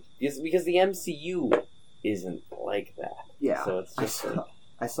feel right. Because the MCU isn't like that. Yeah. So it's just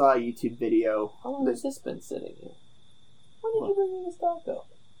I saw a YouTube video. How long has this been sitting here? When did you bring me this taco?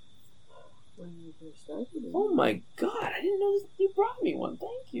 When you first started it. Oh my god, I didn't know you brought me one.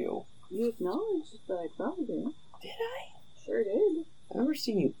 Thank you. You acknowledged that I brought it in. Did I? Sure did. I remember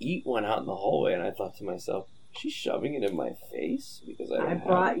seeing you eat one out in the hallway, and I thought to myself, she's shoving it in my face? Because I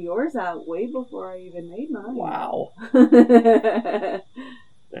brought yours out way before I even made mine. Wow.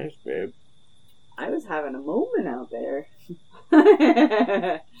 Thanks, babe. I was having a moment out there.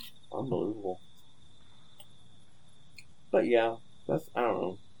 Unbelievable. But yeah, I don't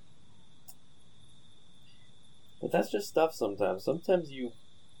know. But that's just stuff sometimes. Sometimes you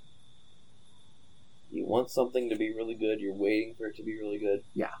want something to be really good, you're waiting for it to be really good.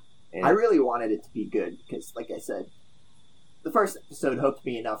 Yeah. And I really wanted it to be good because, like I said, the first episode hooked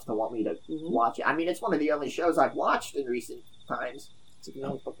me enough to want me to watch it. I mean, it's one of the only shows I've watched in recent times. It's the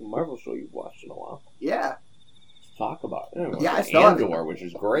only fucking Marvel show you've watched in a while. Yeah. Let's talk about it. Yeah, I still Andor, which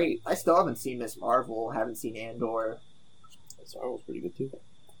is great. I still haven't seen Miss Marvel. Haven't seen Andor. Miss Marvel's pretty good too.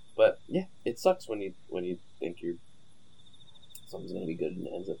 But yeah, it sucks when you think something's gonna be good and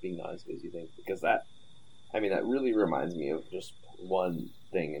it ends up being not as good as you think. Because that really reminds me of just one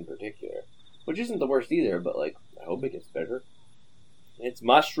thing in particular, which isn't the worst either. But like, I hope it gets better. It's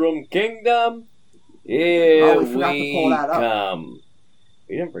Mushroom Kingdom. Here we forgot to pull that up. Come.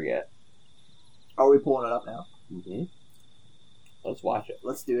 We didn't forget. Are we pulling it up now? Mm-hmm. Let's watch it.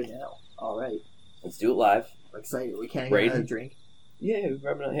 Let's do it now. All right. Let's do it live. I'm excited. We can't get another drink. Yeah, we're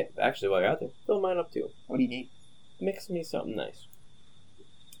grabbing a hit. Actually, while you're out there, fill mine up too. What do you need? Mix me something nice.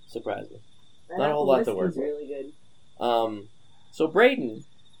 Surprise me. That Not a whole lot to work with. Really good. So Braden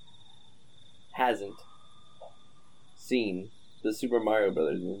hasn't seen the Super Mario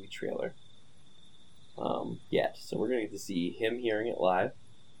Brothers movie trailer yet. So we're going to get to see him hearing it live.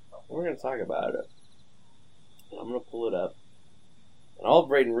 And we're going to talk about it. And I'm going to pull it up. And all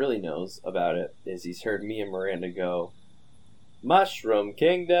Braden really knows about it is he's heard me and Miranda go, Mushroom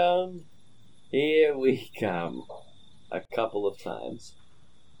Kingdom, here we come, a couple of times.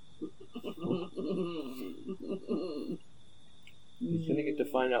 He's going to get to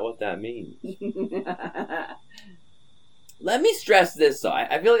find out what that means. Let me stress this, though.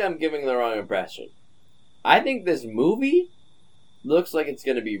 I feel like I'm giving the wrong impression. I think this movie looks like it's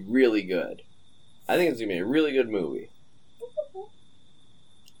going to be really good. I think it's going to be a really good movie.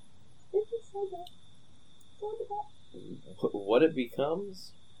 What it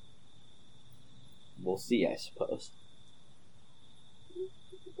becomes, we'll see, I suppose.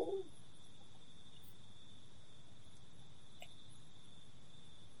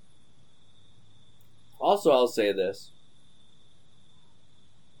 Also, I'll say this.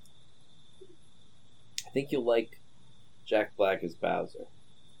 I think you'll like Jack Black as Bowser.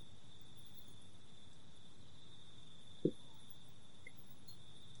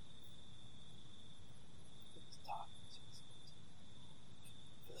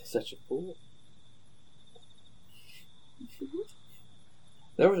 Such a fool.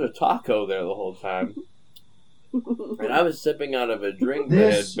 There was a taco there the whole time. And I was sipping out of a drink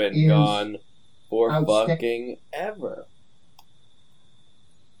that had been gone for fucking ever.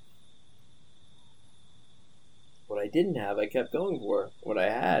 What I didn't have, I kept going for. What I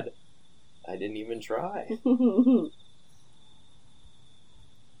had, I didn't even try. But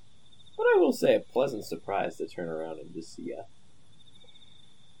I will say, a pleasant surprise to turn around and just see a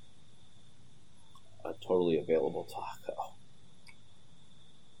totally available taco.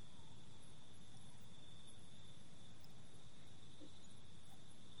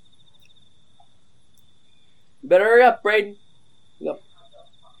 better hurry up, Braden. You got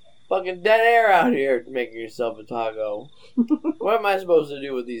fucking dead air out here making yourself a taco. What am I supposed to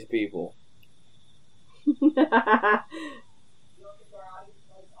do with these people?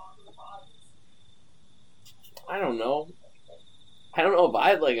 I don't know. I don't know if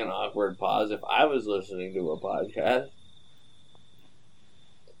I'd like an awkward pause if I was listening to a podcast.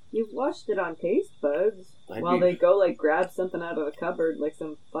 You've watched it on Taste Buds I'd while be- they go like grab something out of the cupboard, like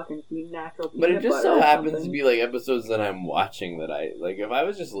some fucking natural peanut But it just butter so or happens something. to be like episodes that I'm watching that I like. If I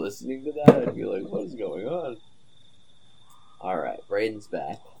was just listening to that, I'd be like, "What is going on?" All right, Braden's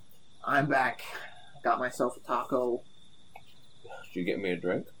back. I'm back. Got myself a taco. Did you get me a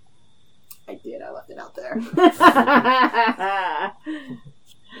drink? I did. I left it out there.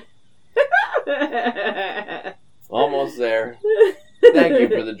 Almost there. Thank you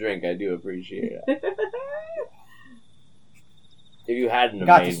for the drink. I do appreciate it. If you hadn't have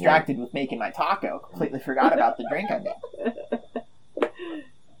Got made distracted with making my taco. Completely forgot about the drink I made. one.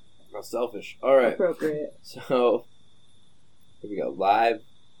 How selfish. All right. Appropriate. So here we go. Live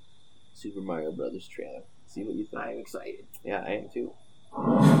Super Mario Brothers trailer. See what you think. I'm excited. Yeah, I am too.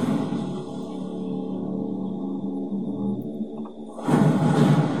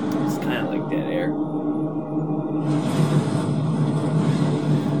 It's kind of like dead air.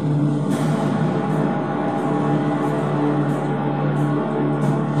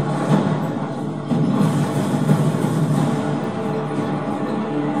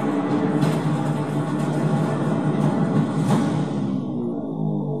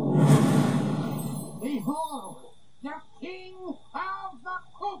 Behold, the king of the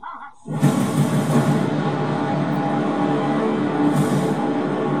Koopas!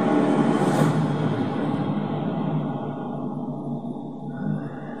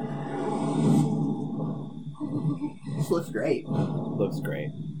 This looks great. Looks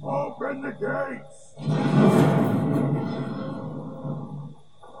great. Open the gates!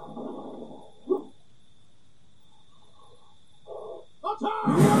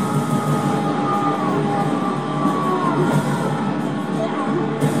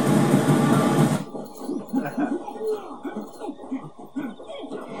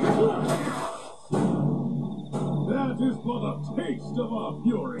 That is but a taste of our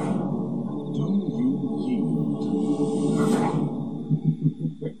fury. Do you yield?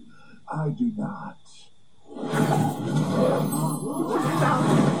 I do not.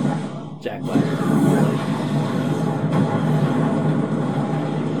 Jack Black.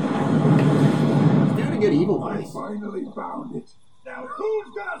 He's doing a good evil I voice. finally found it. Now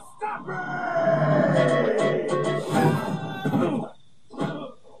who's gonna stop me?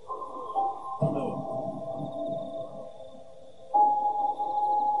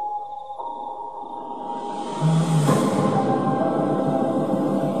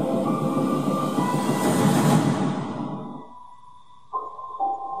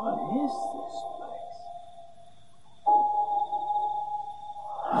 What is this place?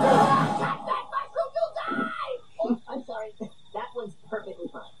 I'm sorry. That one's perfectly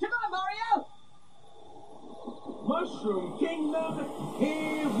fine. Come on, Mario! Mushroom Kingdom,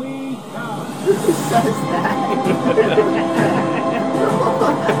 here we come. Who says that?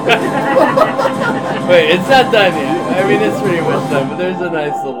 Wait, it's not done yet. I mean, it's pretty much done, but there's a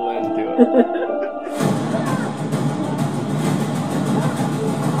nice little end to it.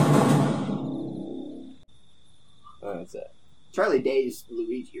 Oh, that's it. Charlie Day's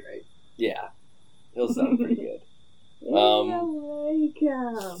Luigi, right? Yeah, he'll sound pretty good. Welcome.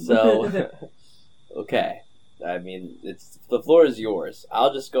 So, okay. I mean, it's the floor is yours.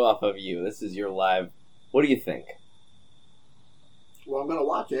 I'll just go off of you. This is your live. What do you think? Well, I'm gonna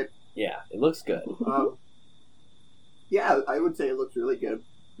watch it. Yeah, it looks good. Yeah, I would say it looks really good.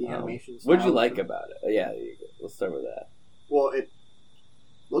 The animation. What'd you style. like about it? Yeah, there you go. Let's start with that. Well, it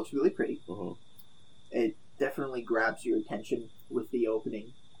looks really pretty. Mhm. It definitely grabs your attention with the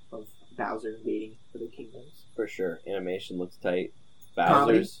opening of Bowser invading the kingdoms. For sure. Animation looks tight.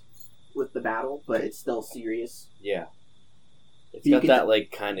 Comedy. Bowser's. With the battle, but it's still serious. Yeah. It's You got can- that, like,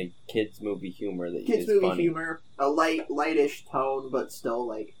 kind of kids' movie humor that Kids is movie funny. humor, a lightish tone, but still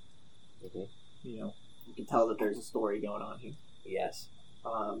like, Mhm. you can tell that there's a story going on here. Yes.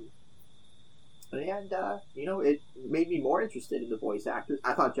 And it made me more interested in the voice actors.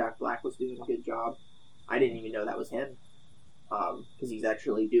 I thought Jack Black was doing a good job. I didn't even know that was him, because he's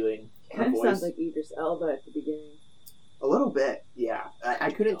actually doing a Kind of voice. sounds like Idris Elba at the beginning. A little bit, yeah.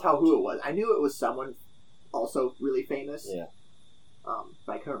 I couldn't tell who it was. I knew it was someone also really famous. Yeah.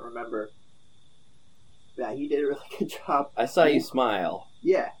 But I couldn't remember. Yeah, he did a really good job. I saw you smile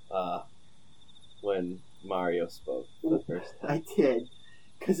Yeah, when Mario spoke the first time. I did.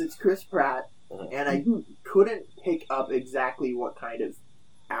 Because it's Chris Pratt and I couldn't pick up exactly what kind of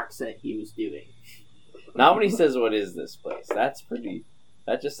accent he was doing. Not when he says, "What is this place?" That's pretty.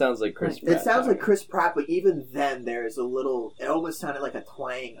 That just sounds like Chris Pratt. It sounds like Chris Pratt, but even then, there's a little. It almost sounded like a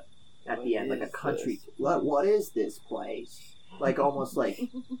twang at the end, like a country. What is this place? Like almost like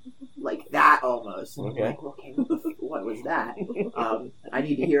that almost. Okay. Like, okay, what was that? I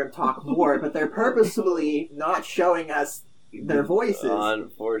need to hear him talk more, but they're purposefully not showing us their voices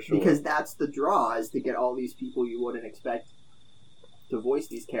for sure. because that's the draw, is to get all these people you wouldn't expect to voice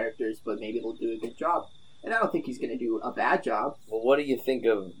these characters, but maybe they'll do a good job. And I don't think he's going to do a bad job. Well, what do you think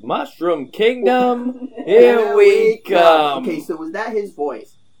of Mushroom Kingdom? Here we come. Okay, so was that his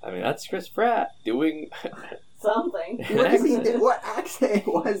voice? I mean, that's Chris Pratt doing Something. What accent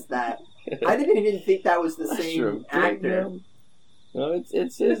was that? I didn't even think that was the Mushroom same actor. Kingdom. No,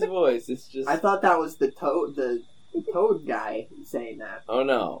 it's his voice. It's just. I thought that was the Toad guy saying that. Oh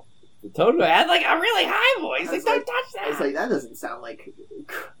no, the Toad guy had like a really high voice. Like, don't touch that. I was like, that doesn't sound like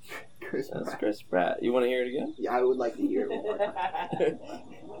Chris That's Pratt. Chris Pratt. You want to hear it again? Yeah, I would like to hear it one more time.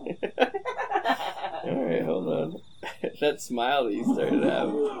 All right, hold on. That smile that you started to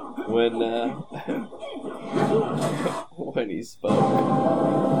have when he spoke.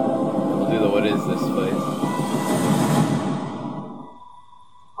 We'll do the "What is this place?"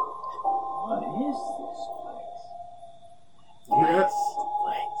 What is this place? Yes.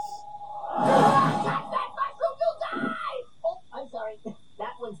 Catch that mushroom, you'll die! Oh, I'm sorry.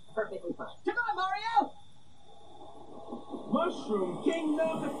 That one's perfectly fine. Come on, Mario! Mushroom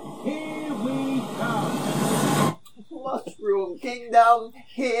Kingdom, here we come. Mushroom Kingdom,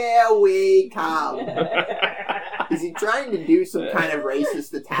 here we come. Is he trying to do some kind of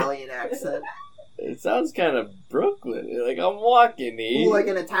racist Italian accent? It sounds kind of Brooklyn. Like I'm walking here. Like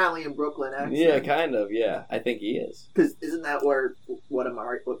an Italian Brooklyn accent? Yeah, kind of. Yeah, I think he is. Because isn't that what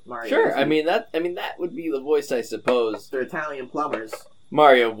Mario Sure. is? I mean that would be the voice, I suppose. They're Italian plumbers.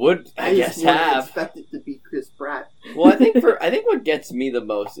 Mario would, I guess, just wouldn't have. expect it to be Chris Pratt. Well, I think what gets me the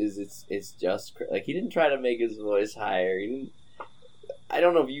most is it's just like he didn't try to make his voice higher. He didn't. I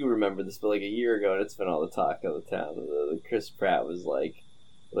don't know if you remember this, but like a year ago, and it's been all the talk of the town. The Chris Pratt was like,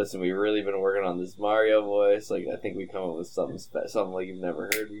 "Listen, we've really been working on this Mario voice. Like, I think we come up with something like you've never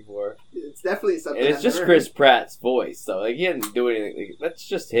heard before." It's definitely something. And it's I've just never Chris heard. Pratt's voice, though. Like he didn't do anything. Like, that's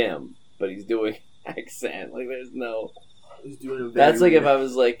just him, but he's doing accent. Like there's no. He's doing a very That's like if weird- I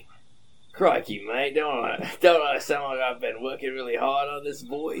was like, "Crikey, mate, don't I sound like I've been working really hard on this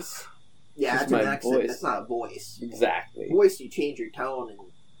voice?" Yeah, It's that's an my accent. voice. That's not a voice. Exactly. Voice, you change your tone and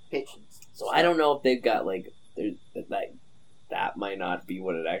pitch. And So I don't know if they've got like that might not be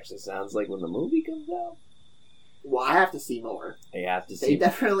what it actually sounds like when the movie comes out. Well, I have to see more. They have to They see.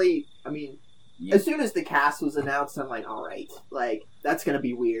 definitely. I mean, Yeah. as soon as the cast was announced, I'm like, all right, like that's gonna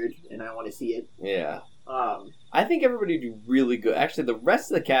be weird, and I want to see it. Yeah. Um, I think everybody do really good. Actually, the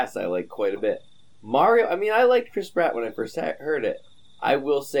rest of the cast I like quite a bit. Mario, I mean, I liked Chris Pratt when I first heard it. I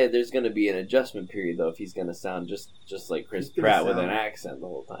will say there's going to be an adjustment period, though, if he's going to sound just like Chris He's gonna Pratt with an sound- accent the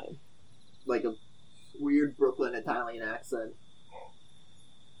whole time. like a weird Brooklyn Italian accent.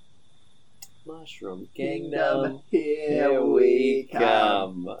 Mushroom Kingdom, here we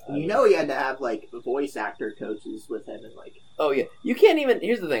come. I You mean- know, he had to have like voice actor coaches with him, and like, Oh, yeah. You can't even...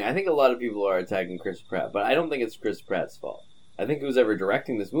 Here's the thing. I think a lot of people are attacking Chris Pratt, but I don't think it's Chris Pratt's fault. I think who's ever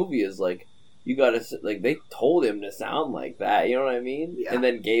directing this movie is like, you gotta... Like, they told him to sound like that, you know what I mean? Yeah. And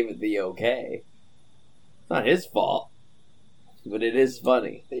then gave it the okay. It's not his fault. But it is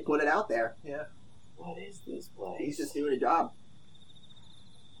funny. they put it out there. Yeah, What is this place? he's just doing a job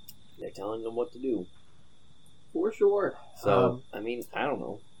They're telling him what to do. for sure. So, I mean, I don't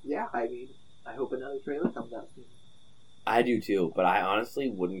know. Yeah, I mean, I hope another trailer comes out soon. I do too, but I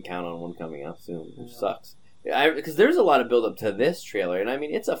honestly wouldn't count on one coming out soon, which Yeah. sucks. Because there's a lot of build up to this trailer, and I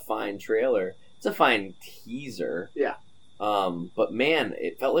mean, it's a fine trailer. It's a fine teaser. Yeah. But man,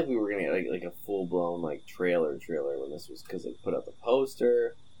 it felt like we were gonna get like a full blown like trailer when this was, because they put out the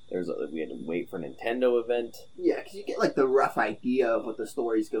poster. We had to wait for a Nintendo event. Yeah, because you get like the rough idea of what the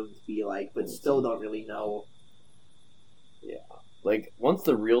story's going to be like, but still don't really know. Like once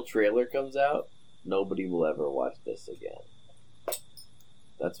the real trailer comes out, nobody will ever watch this again.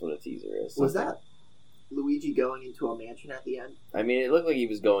 That's what a teaser is. Was that Luigi going into a mansion at the end? I mean, it looked like he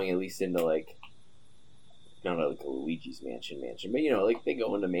was going at least into like, not like a Luigi's mansion, but you know, like they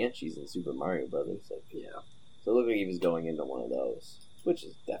go into mansions in Super Mario Brothers. Like, Yeah. so it looked like he was going into one of those, which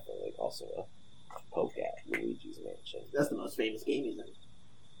is definitely also a poke at Luigi's mansion. That's the most famous game he's in.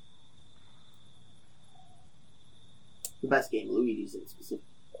 The best game Luigi's in specific.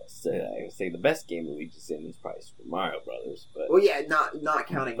 Say say the best game Luigi's in is probably Super Mario Brothers, but Well, yeah, not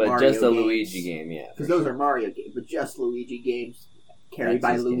counting but Mario just a games. Luigi game, yeah. Because those are Mario games, but just Luigi games carried That's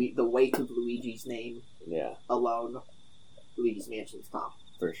by his game. the weight of Luigi's name Yeah, alone. Luigi's Mansion's top.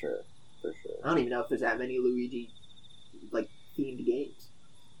 for sure. I don't even know if there's that many Luigi themed games.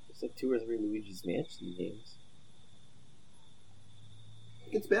 There's like 2 or 3 Luigi's Mansion games.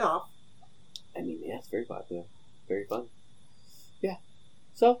 Good spin-off. I mean, yeah, it's very popular, very fun. Yeah,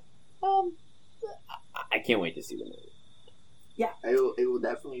 so I can't wait to see the movie. Yeah, it will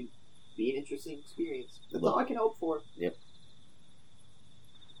definitely be an interesting experience. That's all I can hope for. Yep.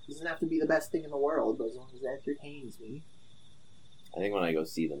 It doesn't have to be the best thing in the world, but as long as it entertains me. I think when I go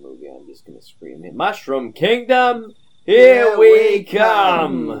see the movie, I'm just gonna scream, "Mushroom Kingdom, here we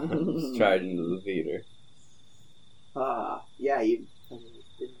come!" Just charge into the theater. Yeah, you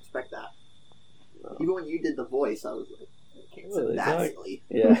didn't expect that. No. Even when you did the voice, I was like, I can't say Really? that silly.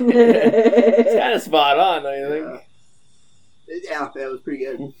 Yeah, it's kind of spot on, don't you think? Yeah, that was pretty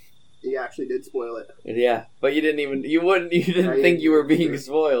good. You actually did spoil it. Yeah, but you didn't think you were being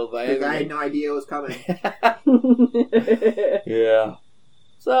spoiled by Because I had anything. no idea it was coming. Yeah.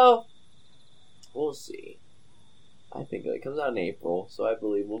 So, we'll see. I think it comes out in April, so I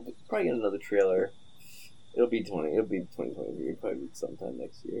believe we'll probably get another trailer. It'll be 2023, probably sometime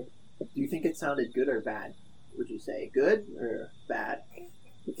next year. Do you think it sounded good or bad? Would you say good or bad?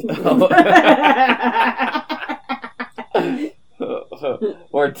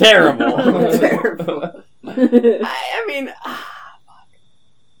 Or terrible. Terrible. I mean, fuck.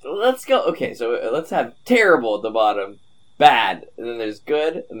 So let's go. Okay, so let's have terrible at the bottom, bad, and then there's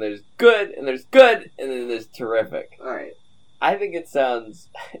good, and there's good, and there's good, and then there's terrific. Alright. I think it sounds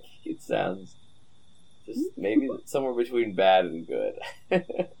just maybe somewhere between bad and good.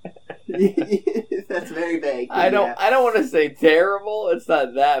 That's very vague. I don't want to say terrible. It's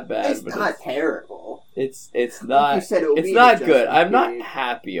not that bad. It's but not terrible. It's Like not. you said, it will It's be not an good. adjustment I'm not period.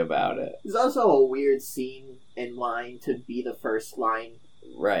 happy about it. There's also a weird scene in line to be the first line.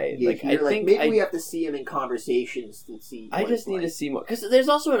 Right. You Like I hear, think maybe we have to see him in conversations to see. I what just it's need like. to see more because there's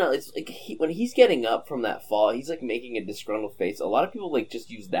also it's like when he's getting up from that fall, he's like making a disgruntled face. A lot of people like just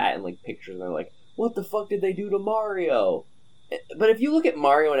use that in like pictures, and they're like, "What the fuck did they do to Mario?" But if you look at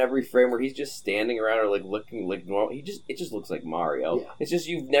Mario in every frame where he's just standing around or like looking like normal, it just looks like Mario. Yeah. It's just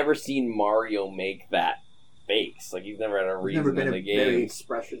you've never seen Mario make that face. Like you've never had a He's reason never been in the a very game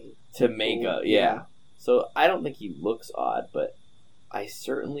expression. to make a yeah. So I don't think he looks odd, but I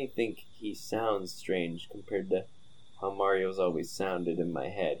certainly think he sounds strange compared to how Mario's always sounded in my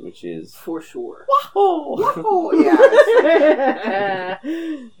head, which is For sure. whoa. Oh yeah.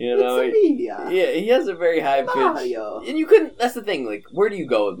 You know, It's a me, yeah. yeah, he has a very high pitch, Mario. and you couldn't. That's the thing. Like, where do you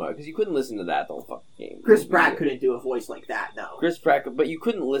go with Mario? Because you couldn't listen to that the whole fucking game. Chris Pratt couldn't do a voice like that. No. Chris Pratt, but you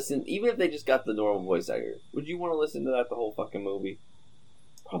couldn't listen even if they just got the normal voice actor. Would you want to listen to that the whole fucking movie?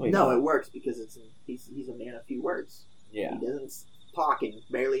 Probably No, not. it works because he's a man of few words. Yeah. He doesn't talk in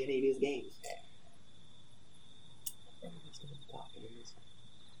barely any of his games.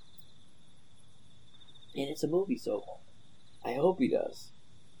 And it's a movie, so I hope he does.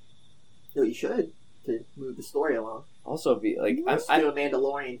 No, you should to move the story along. Also, be like Let's do a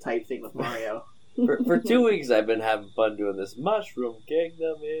Mandalorian type thing with Mario. for 2 weeks I've been having fun doing this Mushroom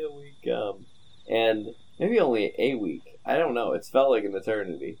Kingdom, here we come, and maybe only a week. I don't know. It's felt like an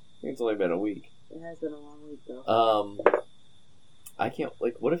eternity. I think it's only been a week. It has been a long week though. I can't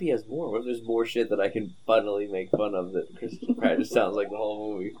what if he has more? What if there's more shit that I can funnily make fun of that Chris Pratt just sounds like the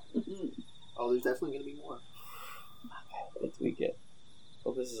whole movie? Oh, there's definitely going to be more. Let's tweak it.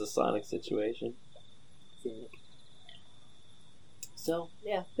 Hope this is a Sonic situation. So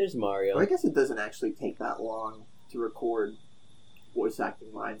yeah, there's Mario. Well, I guess it doesn't actually take that long to record voice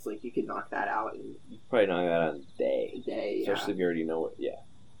acting lines. Like, you could knock that out in Probably knock that out in a day. a day. Especially if you already know what. Yeah,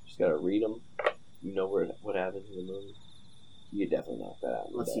 just gotta read them. You know what happens in the movie. You could definitely knock that out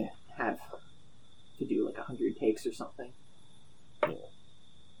in a Unless day. you have to do like 100 takes or something.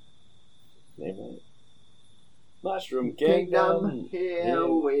 They might. Mushroom Kingdom. Here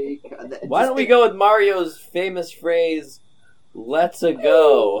we go. Why don't we go with Mario's famous phrase? Let's a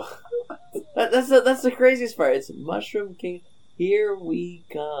go. That's the craziest part. It's Mushroom King. Here we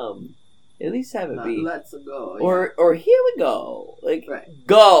come. At least have it be. Let's go. Or here we go. Like Right.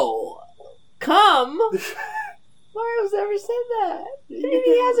 go. Come. Mario's never said that. And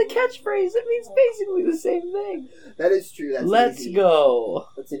he has a catchphrase that means basically the same thing. That is true. That's Let's easy. go.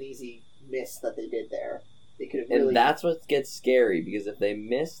 That's an easy miss that they did there. They could have really. And that's what gets scary because if they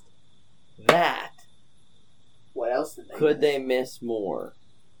missed that, What else did they? could miss? they miss more?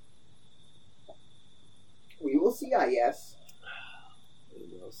 We will see. I guess.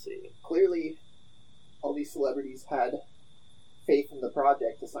 We'll see. Clearly, all these celebrities had faith in the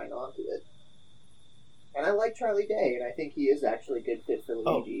project to sign on to it. And I like Charlie Day, and I think he is actually a good fit for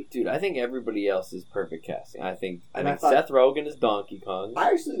Luigi. Dude, I think everybody else is perfect casting. I think And I thought- Seth Rogen is Donkey Kong.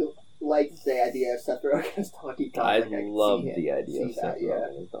 I actually like the idea of Seth Rogen as Donkey Kong. I Like, could love see him- the idea of see Seth that, yeah.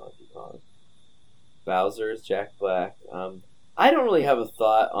 Rogen as Donkey Kong. Bowser is Jack Black. I don't really have a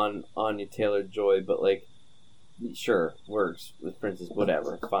thought on Anya Taylor-Joy, but like, sure, works with Princess,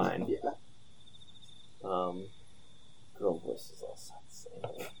 whatever, fine. Yeah. Girl voice is all the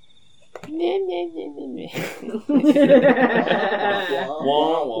same.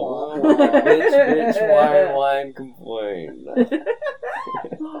 Wah, wah, wah. Bitch, whine, complain.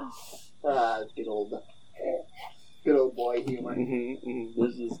 Good old boy humor.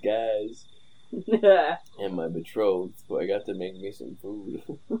 This is guys and my betrothed, so I got to make me some food.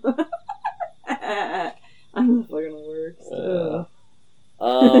 I'm the fucking worst.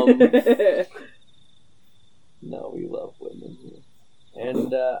 No, we love women here.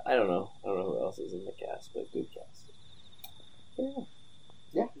 And I don't know who else is in the cast, but good cast.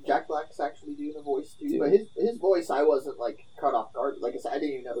 Yeah, Jack Black's actually doing a voice too, Dude. but his voice I wasn't like caught off guard. Like I said, I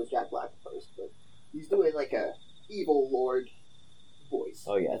didn't even know it was Jack Black at first, but he's doing like a evil lord voice.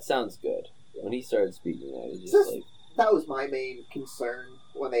 Oh yeah, it sounds good. When he started speaking, I was just Just- like, That was my main concern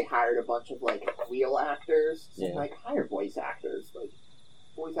when they hired a bunch of like real actors. So, Yeah. like hire voice actors. Like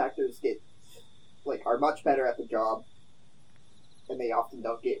voice actors are much better at the job, and they often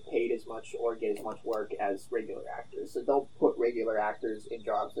don't get paid as much or get as much work as regular actors. So don't put regular actors in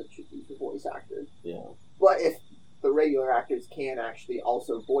jobs that should be for voice actors. yeah. But if the regular actors can actually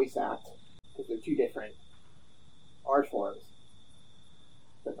also voice act, because they're two different art forms,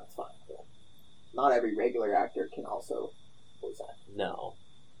 then that's fine. But not every regular actor can also voice act. No.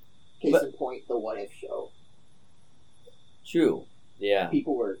 Case But- in point, the What If show. True. Yeah.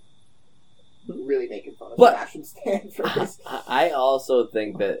 People were really making fun of But- Sebastian Stan for this. I also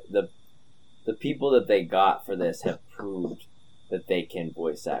think that the people that they got for this have proved that they can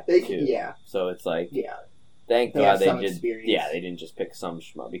voice act They too. can, yeah, So it's like, yeah. thank They God have they some did. experience. Yeah, they didn't just pick some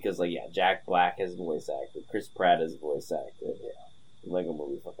schmo because, like, yeah, Jack Black has voice acted, Chris Pratt has voice acted. Yeah. The Lego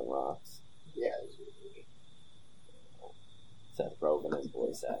Movie fucking rocks. Yeah, it was really Seth Rogen has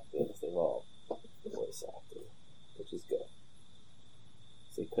voice acted. They've all voice acted, which is good.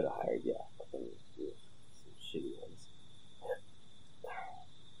 So they could have hired, fucking some shitty ones.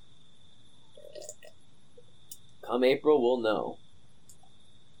 Come April, we'll know.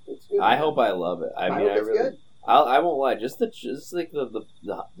 it's good. I hope I love it. I mean, hope I it's really. good. I won't lie. Just like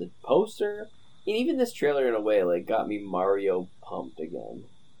the poster, and even this trailer in a way, like got me Mario pumped again.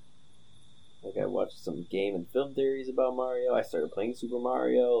 Like I watched some game and film theories about Mario. I started playing Super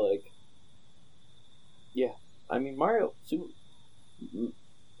Mario. Like, yeah, I mean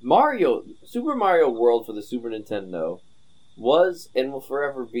Super Mario World for the Super Nintendo was and will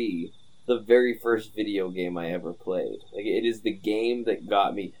forever be the very first video game I ever played. Like, it is the game that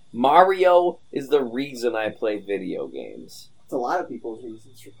got me. Mario is the reason I played video games. It's a lot of people's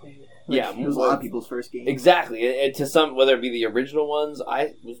reasons for playing it. Yeah, it was a lot of people's first game. Exactly. And to some, whether it be the original ones,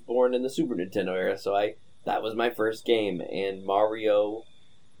 I was born in the Super Nintendo era, so that was my first game. And Mario,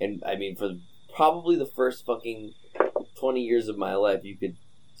 and I mean, for probably the first fucking 20 years of my life, you could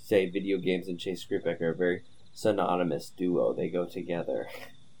say video games and Chase Skripek are a very synonymous duo. They go together.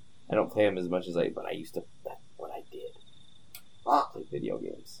 I don't play them as much as but I used to. That's what I did. Play video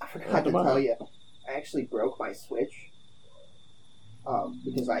games. I forgot to tell you, I actually broke my Switch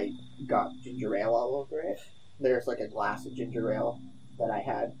because I got ginger ale all over it. There's like a glass of ginger ale that I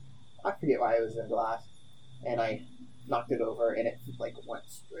had. I forget why it was in a glass, and I knocked it over, and it like went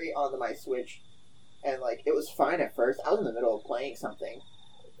straight onto my Switch, and like it was fine at first. I was in the middle of playing something,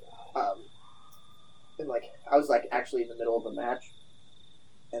 and like I was like actually in the middle of a match,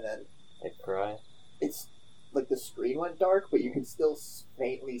 and then I cry. it's like the screen went dark, but you can still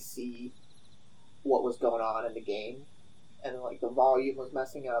faintly see what was going on in the game, and then, like the volume was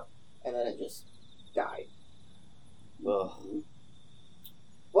messing up, and then it just died. Ugh.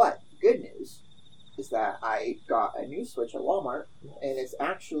 But good news is that I got a new Switch at Walmart, and it's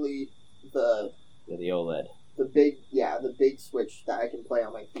actually the Yeah, the OLED. the big Switch that I can play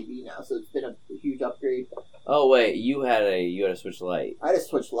on my TV now. So it's been a huge upgrade. Oh wait, you had a Switch Lite. I had a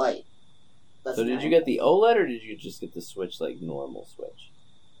Switch Lite. That's So did nice. you get the OLED or did you just get the Switch like normal Switch?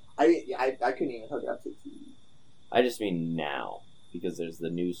 I couldn't even hook it up to the TV. I just mean now because there's the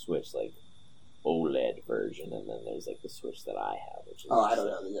new Switch like OLED version, and then there's like the Switch that I have, which is Oh, I just,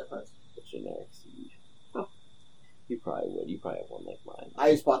 don't like, know the difference. the generic CD. You probably would. You probably have one like mine.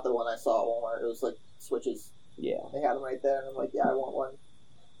 I just bought the one I saw at Walmart. It was like Switches. Yeah. They had them right there, and I'm like, yeah, I want one.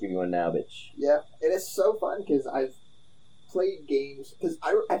 now, bitch. Yeah, and it's so fun because I've played games because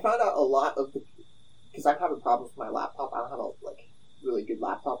I found out a lot of the because I'm having problems with my laptop. I don't have a really good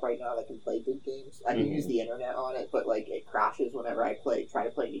laptop right now that can play good games. I can use the internet on it, but it crashes whenever I try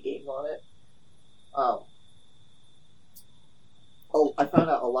to play any games on it. I found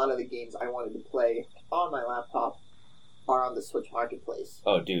out a lot of the games I wanted to play on my laptop are on the Switch Marketplace.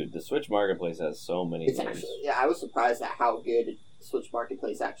 Oh, dude, the Switch Marketplace has so many It's games. actually, I was surprised at how good the Switch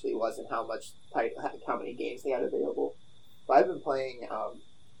Marketplace actually was and how many games they had available. But I've been playing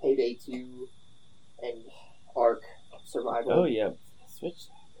Payday 2 and Ark Survival. Oh, yeah.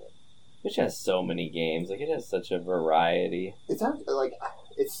 Switch has so many games. It has such a variety. It's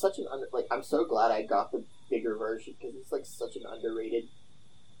it's such an I'm so glad I got the bigger version because it's such an underrated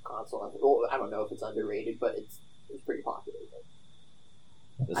console. Well, I don't know if it's underrated, but it's pretty popular.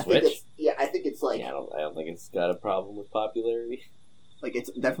 The Switch? I think it's I don't think it's got a problem with popularity.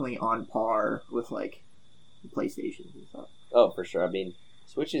 It's definitely on par with PlayStation and stuff. Oh, for sure. I mean,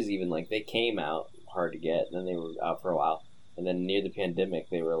 Switches even they came out hard to get, and then they were out for a while, and then near the pandemic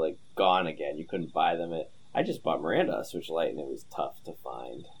they were gone again. You couldn't buy them. I just bought Miranda a Switch Lite, and it was tough to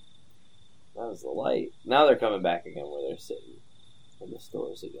find. That was the Lite. Now they're coming back again, where they're sitting in the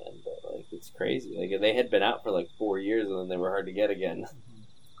stores again. But it's crazy. They had been out for 4 years, and then they were hard to get again.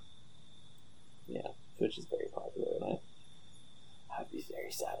 Yeah, Switch is very popular, and I'd be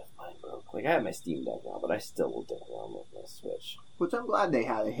very sad if mine broke. I have my Steam Deck now, but I still will dick around with my Switch. Which I'm glad they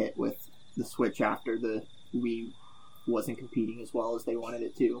had a hit with the Switch after the Wii wasn't competing as well as they wanted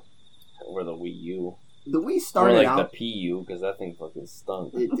it to. Or the Wii U. The Wii started out... the PU, because that thing fucking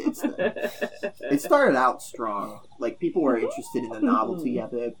stunk. It started out strong. People were interested in the novelty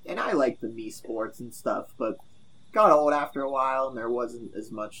of it, and I liked the Mii Sports and stuff, but got old after a while, and there wasn't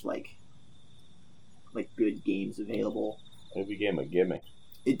as much, good games available. It became a gimmick.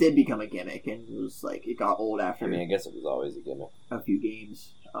 It did become a gimmick, and it was, it got old after... I guess it was always a gimmick. A few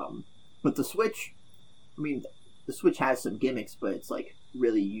games. But the Switch... the Switch has some gimmicks, but it's,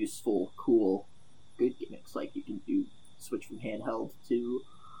 really useful, cool... good gimmicks, you can switch from handheld to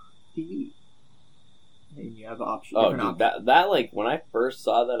TV, and you have options. Oh, dude, that when I first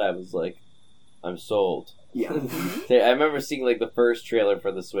saw that, I was I'm sold. Yeah. I remember seeing the first trailer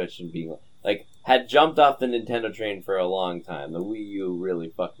for the Switch and being had jumped off the Nintendo train for a long time. The Wii U really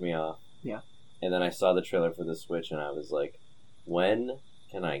fucked me off. Yeah. And then I saw the trailer for the Switch, and I was when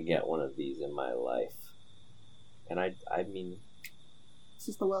can I get one of these in my life? And I mean, it's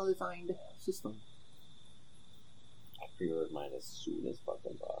just a well-designed system. I pre-ordered mine as soon as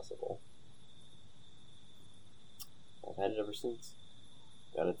fucking possible. I've had it ever since.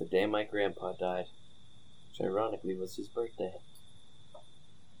 Got it the day my grandpa died, which ironically was his birthday.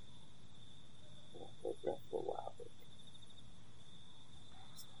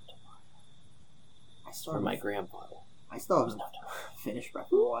 For my grandfather. I still haven't finished Breath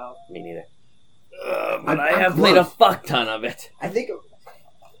of the Wild. Me neither. But I have played a fuck ton of it. I think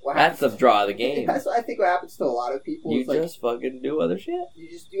that's the draw of the game. That's what I think what happens to a lot of people. You just fucking do other shit. You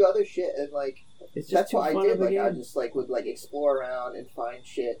just do other shit, and that's what I did. I just would explore around and find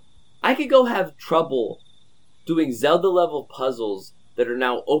shit. I could go have trouble doing Zelda level puzzles that are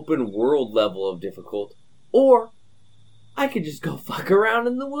now open world level of difficult, or I could just go fuck around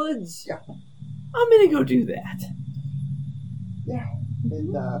in the woods. Yeah, I'm gonna go do that. Yeah,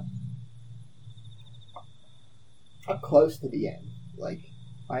 and I'm close to the end.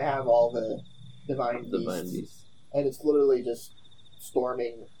 I have all the Divine Beasts, and it's literally just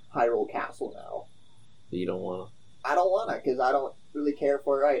storming Hyrule Castle now. So you don't wanna? I don't wanna, because I don't really care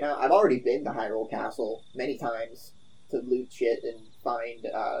for it right now. I've already been to Hyrule Castle many times to loot shit and find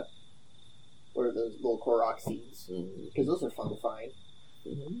what are those little Korok seeds, because those are fun to find.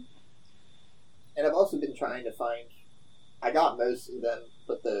 Mm-hmm. And I've also been trying to find. I got most of them,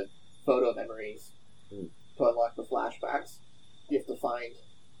 but the photo memories to unlock the flashbacks, you have to find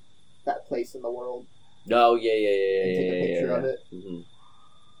that place in the world. Oh yeah, and take a picture of it. Mm-hmm.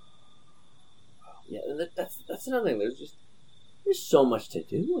 Yeah, and that's another thing. There's so much to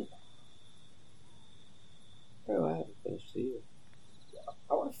do with it. Oh, I haven't finished it either.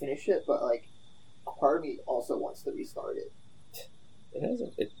 I want to finish it, but part of me also wants to restart it.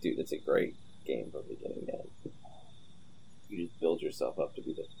 Dude, it's a great game from beginning to end. You just build yourself up to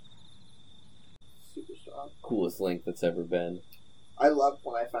be the super strong, coolest Link that's ever been. I loved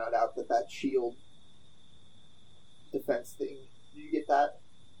when I found out that shield defense thing. Did you get that?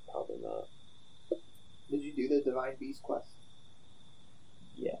 Probably not. Did you do the Divine Beast quest?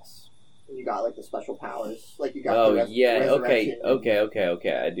 Yes. And you got the special powers, you got. Oh the yeah, resurrection okay.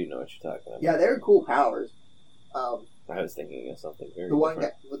 I do know what you're talking about. Yeah, they're cool powers. I was thinking of something very The one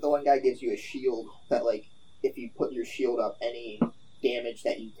different. guy, the one guy gives you a shield that, like, if you put your shield up, any damage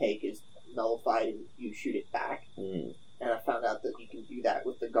that you take is nullified and you shoot it back. Mm. And I found out that you can do that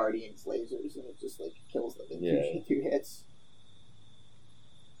with the Guardian's lasers, and it just, like, kills them in Yeah. two hits.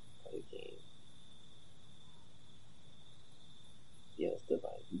 Okay. Yes,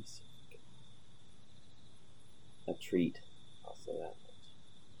 divine beast. A treat. I'll say that much.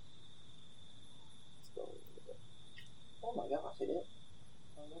 Let's go into the- Oh my gosh, I did.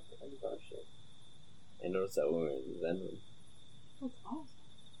 Oh, that's the thing about shit. I noticed that when we were in Zen room. That's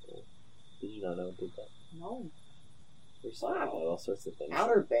awesome. Did you not know it did that? No. We saw about all sorts of things.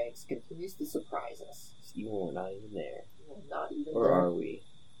 Outer Banks continues to surprise us. Even when we're not even there. We're not even Or there. are we?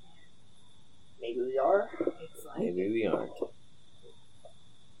 Maybe we are. It's like Maybe we aren't.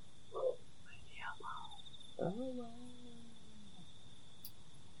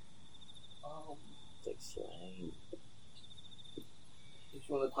 Oh, it's like slime. You just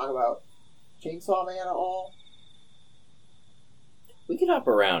want to talk about Chainsaw Man at all? We could hop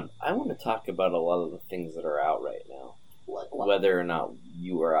around. I want to talk about a lot of the things that are out right now. What? Whether or not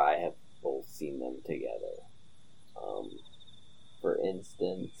you or I have both seen them together. For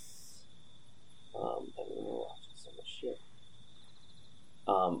instance, I mean, we're watching so much shit.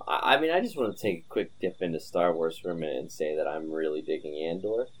 I mean, I just want to take a quick dip into Star Wars for a minute and say that I'm really digging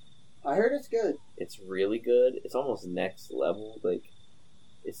Andor. I heard it's good. It's really good. It's almost next level. Like,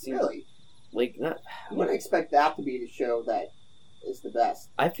 it seems Really? like not. You wouldn't expect that to be the show that is the best.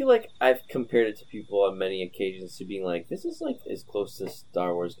 I feel like I've compared it to people on many occasions to being like, this is like as close as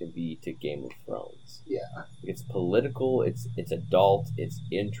Star Wars can be to Game of Thrones. Yeah. It's political, it's adult, it's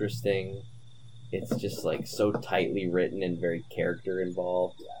interesting, it's just like so tightly written and very character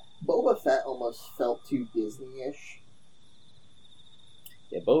involved. Boba Fett almost felt too Disney-ish.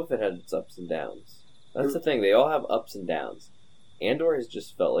 Yeah, Boba Fett had its ups and downs. That's the thing, they all have ups and downs. Andor has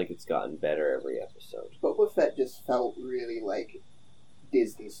just felt like it's gotten better every episode. Boba Fett just felt really like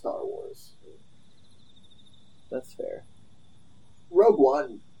Disney Star Wars. That's fair. Rogue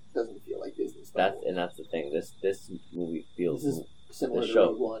One doesn't feel like Disney Star Wars. That's the thing. This movie feels This is similar the to show.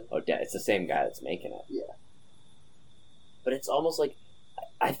 Rogue One. Oh, yeah, it's the same guy that's making it. Yeah. But it's almost like,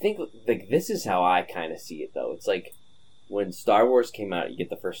 I think like this is how I kind of see it though. It's like when Star Wars came out, you get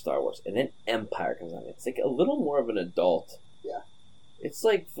the first Star Wars, and then Empire comes on. It's like a little more of an adult. Yeah. It's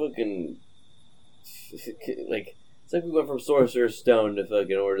like fucking like it's like we went from Sorcerer's Stone to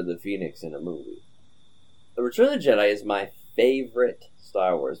fucking Order of the Phoenix in a movie. The Return of the Jedi is my favorite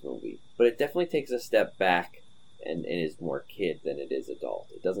Star Wars movie, but it definitely takes a step back and is more kid than it is adult.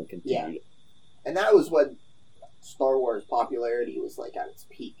 It doesn't continue. And that was when Star Wars popularity was like at its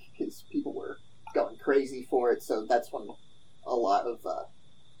peak because people were going crazy for it. So that's when a lot of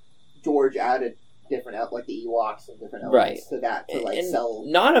George added different like the Ewoks and different elements to that to like and sell.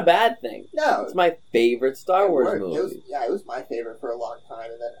 Not a bad thing. No, It's my favorite Star it Wars worked. movie. It was my favorite for a long time,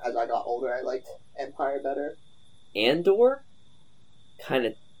 and then as I got older, I liked Empire better. Andor kind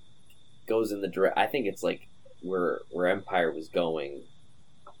of goes in the direct. I think it's like where Empire was going.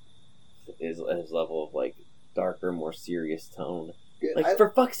 Is his level of like darker, more serious tone. Good. Like for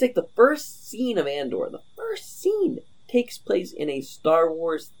fuck's sake, the first scene of Andor, the first scene takes place in a Star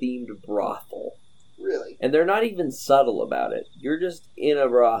Wars themed brothel. Really? And they're not even subtle about it. You're just in a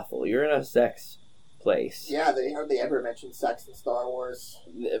brothel. You're in a sex place. Yeah, they hardly ever mention sex in Star Wars.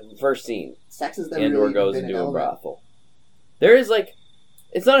 The first scene, Sex is never Andor really goes been an into a element. brothel. There is like,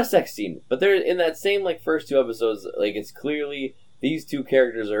 it's not a sex scene, but there in that same like first two episodes, like it's clearly these two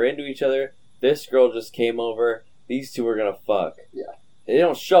characters are into each other. This girl just came over. These two are gonna fuck. Yeah. They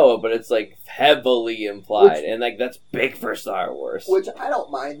don't show it, but it's like heavily implied, Which- and like that's big for Star Wars. Which I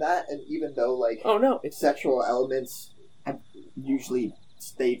don't mind that, and even though like oh no, it's sexual elements have usually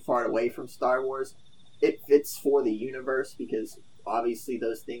stayed far away from Star Wars, it fits for the universe because obviously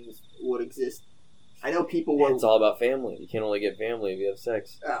those things would exist. I know people were. it's all about family. You can only get family if you have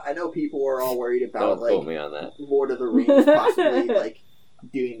sex. I know people were all worried about Don't quote like me on that. Lord of the Rings possibly like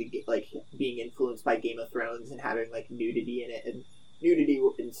doing like being influenced by Game of Thrones and having like nudity in it, and nudity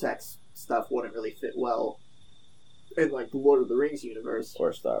and sex stuff wouldn't really fit well in like the Lord of the Rings universe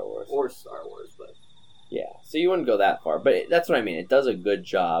Or Star Wars. or Star Wars, but Yeah, so you wouldn't go that far, but that's what I mean. It does a good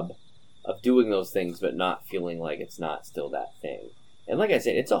job of doing those things, but not feeling like it's not still that thing. And like I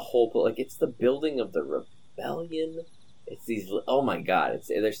said, it's a whole like it's the building of the rebellion. It's these oh my god!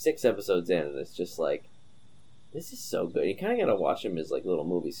 There's 6 episodes in, and it's just like this is so good. You kind of gotta watch them as like little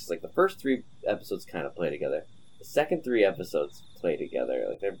movies. It's like the first 3 episodes kind of play together. The second 3 episodes play together.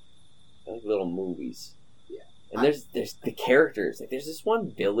 Like they're like little movies. Yeah. And there's the characters. Like there's this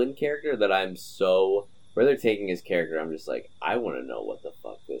one villain character that I'm so where they're taking his character, I'm just like, I want to know what the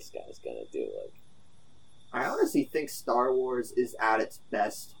fuck this guy's gonna do. Like, I honestly think Star Wars is at its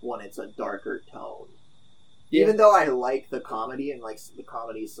best when it's a darker tone. Yeah. Even though I like the comedy, and like the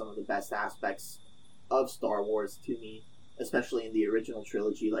comedy is some of the best aspects of Star Wars to me, especially in the original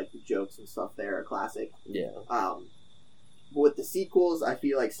trilogy, like the jokes and stuff there are classic. yeah, With the sequels, I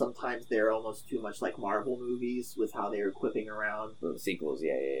feel like sometimes they're almost too much like Marvel movies with how they're quipping around. the sequels,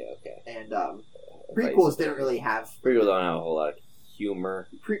 yeah, okay. And prequels didn't really have... Prequels don't have a whole lot of humor.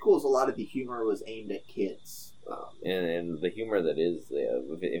 Prequels, a lot of the humor was aimed at kids. And the humor that is,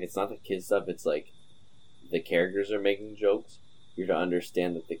 if it's not the kid stuff, it's like the characters are making jokes. You're to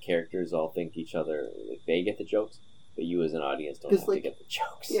understand that the characters all think each other, like they get the jokes, but you as an audience don't have to get the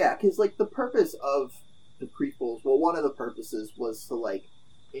jokes. Yeah, because like the purpose of the prequels, well, one of the purposes was to like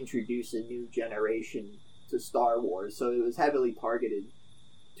introduce a new generation to Star Wars, so it was heavily targeted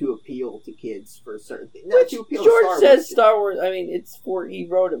to appeal to kids for certain things. Not Which to appeal George to Star says Wars. Star Wars. I mean, he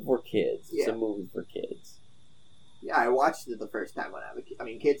wrote it for kids. It's Yeah. a movie for kids. Yeah, I watched it the first time when I was a kid. I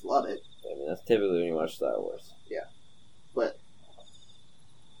mean, kids love it, I mean, that's typically when you watch Star Wars. but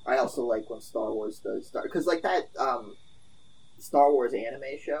I also like when Star Wars does start, because like that Star Wars anime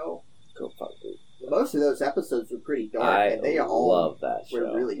show, Go fuck it. most of those episodes were pretty dark, I and they all love that were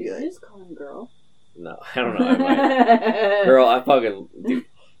show. really Did you good. just call him girl? No, I don't know. I might. Girl, I fucking dude.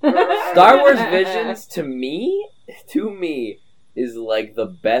 Star Wars Visions to me, is like the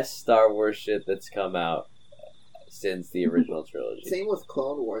best Star Wars shit that's come out since the original trilogy. Same with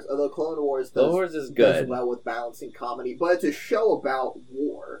Clone Wars, although Clone Wars Clone Wars is does good, well with balancing comedy, but it's a show about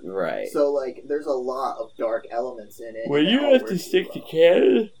war. right? So, like, there's a lot of dark elements in it. When and you it all have to works stick to well.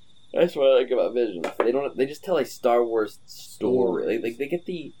 canon, that's what I like about Visions. They don't. They just tell a Star Wars story. Like they get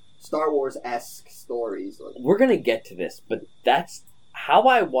the. Star Wars-esque stories. Like, We're gonna get to this, but that's how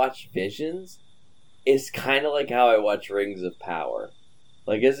I watch Visions. Is kind of like how I watch Rings of Power.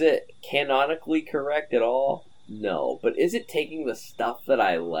 Like, is it canonically correct at all? No, but is it taking the stuff that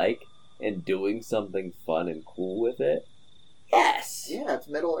I like and doing something fun and cool with it? Yes. yeah, it's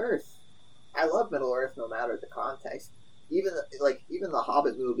Middle Earth. I love Middle Earth no matter the context. Even the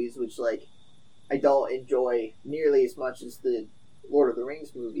Hobbit movies, which like I don't enjoy nearly as much as the Lord of the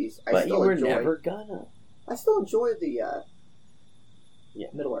Rings movies. But you were never gonna. I still enjoy the Yeah.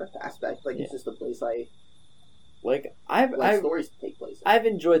 Middle Earth aspect. Like, it's just a place I Like like I've stories to take place in. I've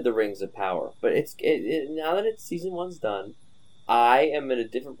enjoyed the Rings of Power, but now that season 1's done, I am in a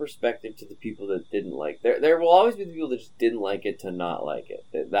different perspective to the people that didn't like. There will always be the people that just didn't like it to not like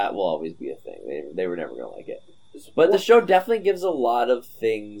it. That will always be a thing. They were never gonna like it. But the show definitely gives a lot of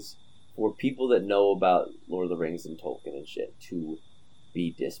things for people that know about Lord of the Rings and Tolkien and shit to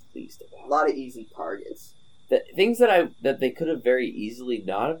be displeased A about. lot of easy targets. Things that they could have very easily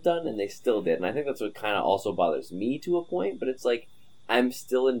not have done, and they still did. And I think that's what kind of also bothers me to a point. But it's like I'm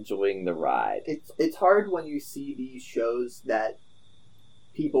still enjoying the ride. It's hard when you see these shows that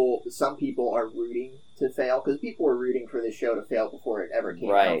some people are rooting to fail, because people were rooting for this show to fail before it ever came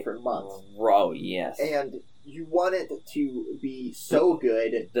out for months. Bro, yes. And you want it to be so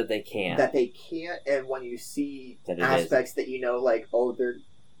good that they can't. and when you see That it aspects that you know, like, oh, there's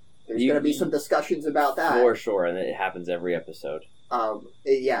You- going to be some discussions about that. For sure, and it happens every episode.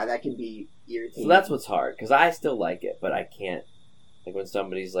 Yeah, that can be irritating. So that's what's hard, because I still like it, but I can't. Like, when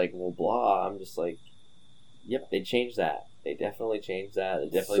somebody's like, well, blah, I'm just like, yep, they changed that. They definitely changed that.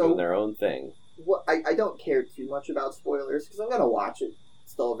 They're definitely doing their own thing. What I don't care too much about spoilers, because I'm going to watch it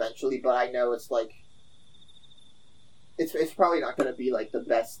still eventually, but I know it's like, it's probably not going to be like the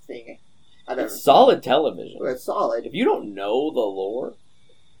best thing I've ever It's solid television. seen. It's solid. If you don't know the lore,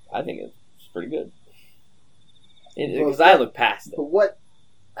 I think it's pretty good. Because I look past it. But what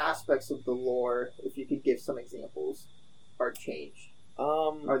aspects of the lore, if you could give some examples, are changed?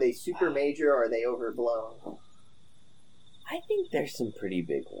 Are they super major, or are they overblown? I think there's some pretty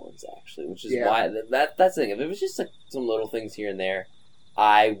big ones, actually, which is Yeah. why that's the thing. If it was just like some little things here and there,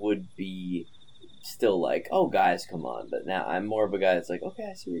 I would be still like, oh, guys, come on. But now I'm more of a guy that's like, okay,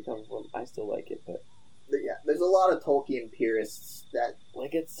 I see where you're coming from. I still like it, but Yeah, there's a lot of Tolkien purists that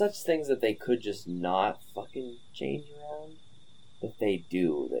like it's such things that they could just not fucking change around, that they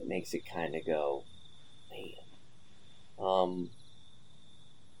do, that makes it kind of go, man.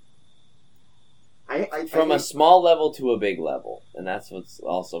 From a small level to a big level, and that's what's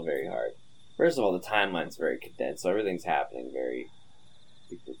also very hard. First of all, the timeline's very condensed, so everything's happening very,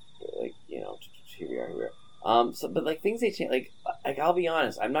 like, you know, here we are. But like things they change, like I'll be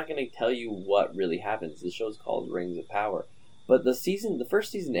honest, I'm not going to tell you what really happens. The show's called Rings of Power, but the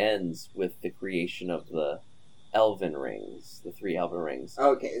first season ends with the creation of the Elven Rings, the 3 Elven Rings.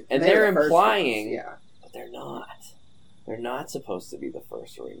 Okay, And they're they're the first implying ones, yeah. But they're not. They're not supposed to be the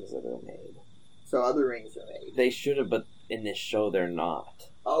first rings that are made. So other rings are made. They should have, but in this show they're not.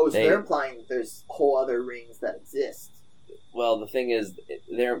 Oh, so they're implying there's whole other rings that exist. Well, the thing is,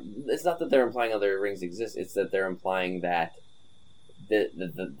 it's not that they're implying other rings exist, it's that they're implying that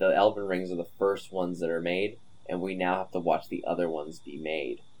the Elven rings are the first ones that are made, and we now have to watch the other ones be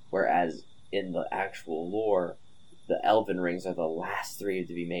made. Whereas in the actual lore, the Elven rings are the last three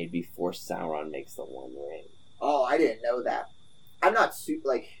to be made before Sauron makes the One Ring. Oh, I didn't know that. I'm not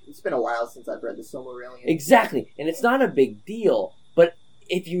it's been a while since I've read the Silmarillion. Exactly, and it's not a big deal, but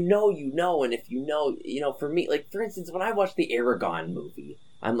if you know, you know, and if you know, for me, like, for instance, when I watched the Aragon movie,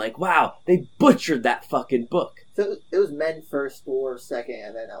 I'm like, wow, they butchered that fucking book. So it was men first, dwarves second,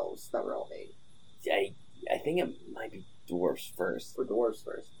 and then elves that were all made. I think it might be dwarves first. For dwarves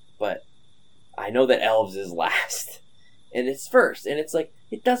first. But I know that elves is last. And it's first. And it's like,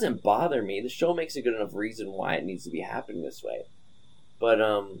 it doesn't bother me. The show makes a good enough reason why it needs to be happening this way. But,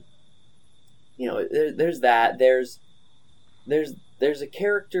 there's that. There's a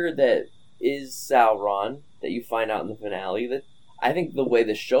character that is Sauron that you find out in the finale that I think the way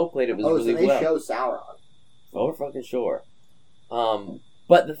the show played it was really well. Oh, so they show Sauron. Oh, we're fucking sure.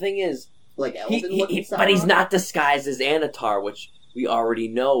 But the thing is, like Elven but he's not disguised as Anatar, which we already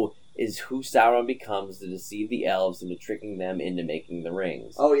know is who Sauron becomes to deceive the elves into tricking them into making the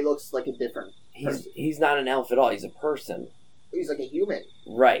rings. Oh, he looks like a different person. He's not an elf at all. He's a person. He's like a human.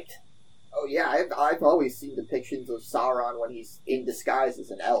 Right. Oh yeah, I've always seen depictions of Sauron when he's in disguise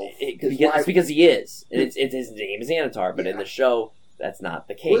as an elf. It's because he is. And it's his name is Anatar, but in the show, that's not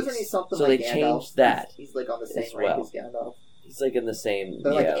the case. Wasn't he something so like they Gandalf? Changed that. He's like on the same rank as Gandalf. He's like in the same...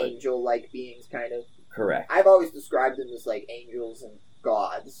 They're like angel-like beings, kind of. Correct. I've always described them as like angels and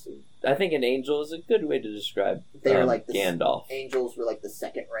gods. I think an angel is a good way to describe they're like Gandalf. Angels were like the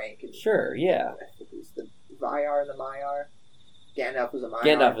second rank. And sure, yeah. I think it was the Valar and the Maiar. Gandalf was a Maiar.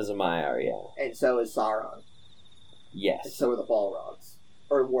 Gandalf is a Maiar, yeah. And so is Sauron. Yes. And so are the Balrogs.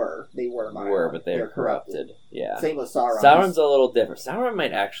 Or were. They were Maiar. Were, but they're corrupted. Yeah. Same with Sauron. Sauron's a little different. Sauron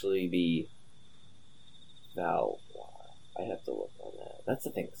might actually be Valar. I have to look on that. That's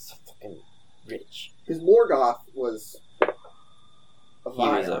the thing. It's so fucking rich. Because Morgoth was a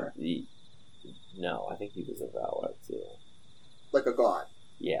Valar. No, I think he was a Valar too. Like a god.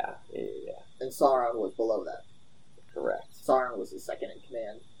 Yeah. And Sauron was below that. Correct. Sauron was his second in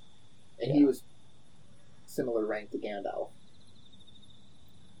command. And he was similar rank to Gandalf.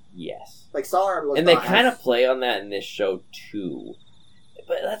 Yes. Like Sauron was. And they kind of play on that in this show too.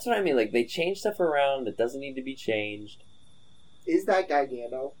 But that's what I mean. Like, they change stuff around that doesn't need to be changed. Is that guy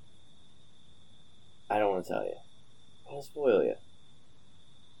Gandalf? I don't want to tell you. I'll spoil you.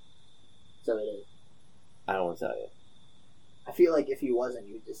 So it is. I don't want to tell you. I feel like if he wasn't,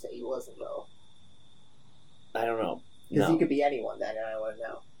 you'd just say he wasn't, though. I don't know. Because he could be anyone then, and I want to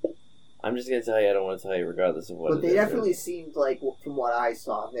know. I'm just going to tell you I don't want to tell you regardless of what But they definitely seemed like, from what I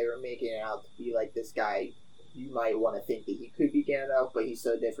saw, they were making it out to be like this guy. You might want to think that he could be Gandalf, but he's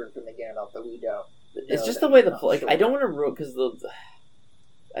so different from the Gandalf that we don't. It's just the way like, I don't want to ruin, because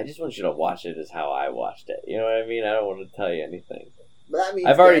I just want you to watch it as how I watched it. You know what I mean? I don't want to tell you anything. But that means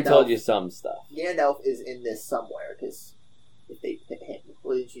I've already told you some stuff. Gandalf is in this somewhere, because if they pick him,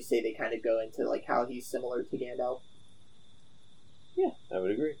 what did you say? They kind of go into like how he's similar to Gandalf. Yeah, I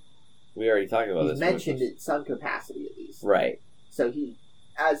would agree. We already talked about this. He's mentioned in some capacity at least. Right. So he,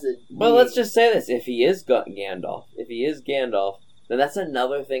 as a well, let's just say this: if he is Gandalf, then that's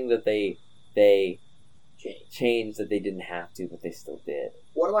another thing that they changed that they didn't have to, but they still did.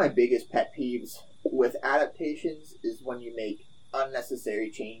 One of my biggest pet peeves with adaptations is when you make unnecessary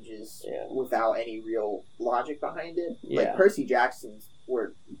changes without any real logic behind it. Yeah. Like Percy Jackson's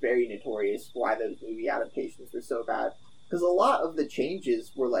were very notorious why those movie adaptations were so bad. Because a lot of the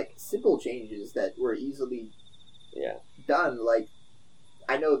changes were like simple changes that were easily done. Like,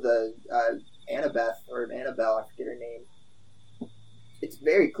 I know the Annabelle, I forget her name. It's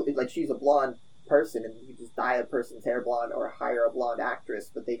very clear, like she's a blonde person, and you just dye a person's hair blonde or hire a blonde actress,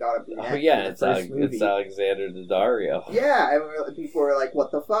 but they got a brunette. Oh yeah, it's Alexander Daddario. Yeah, and people were like,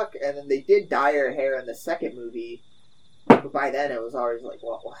 "What the fuck?" And then they did dye her hair in the second movie, but by then it was always like,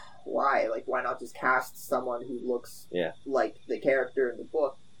 "Well, why? Like, why not just cast someone who looks like the character in the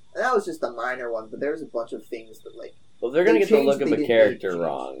book?" And that was just a minor one, but there's a bunch of things that like. Well, if they're gonna get the look of a character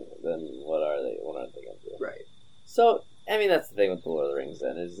wrong, then what are they? What aren't they gonna do? Right. So, I mean, that's the thing with the Lord of the Rings.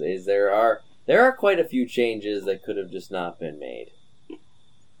 Then is there are quite a few changes that could have just not been made,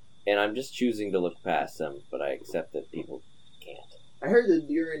 and I'm just choosing to look past them. But I accept that people can't. I heard the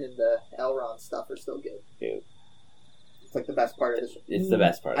Durin and the Elrond stuff are still good. Dude, It's like the best part of the show. It's the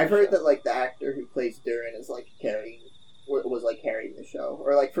best part. I've of the heard show. that like the actor who plays Durin is like carrying the show,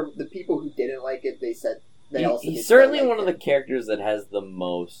 or like from the people who didn't like it, they said they also. He's certainly one of the characters that has the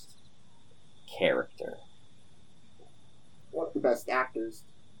most character. One of the best actors.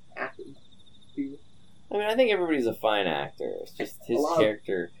 Acting. I mean, I think everybody's a fine actor. It's just his A lot of-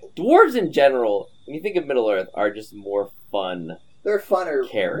 character. Dwarves in general, when you think of Middle Earth, are just more fun They're funner,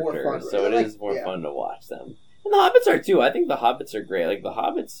 characters, more fun. so it Like, is more yeah. fun to watch them. And the Hobbits are too. I think the Hobbits are great. Like the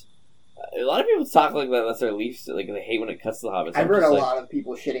Hobbits, a lot of people talk like that. That's their least. Like they hate when it cuts to the Hobbits. I've I'm heard a just like, lot of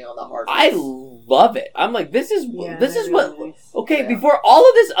people shitting on the hard. I love it. I'm like, this is Yeah, this they're is really what. nice. Okay, Yeah. before all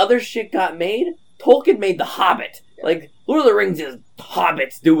of this other shit got made, Tolkien made the Hobbit. Yeah. Like Lord of the Rings is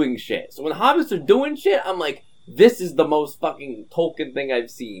hobbits doing shit. So when hobbits are doing shit, I'm like, this is the most fucking Tolkien thing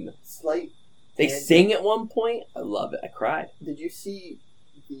I've seen. Slight. They tangent. sing at one point. I love it. I cried. Did you see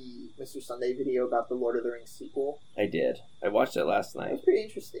the Mr. Sunday video about the Lord of the Rings sequel? I did. I watched it last It night. was pretty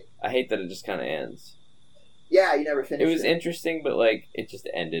interesting. I hate that it just kind of ends. Yeah, you never finished. It was interesting, but like it just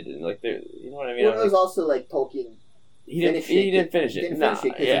ended, and like there, you know what I mean? Well, I'm it was like, also like Tolkien. he didn't finish it. Didn't Nah, finish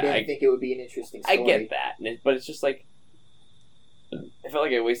it because yeah, he didn't I think it would be an interesting story. get that, but it's just like I felt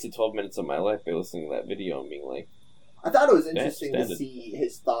like I wasted 12 minutes of my life by listening to that video and being like, I thought it was Yeah, interesting to standard. see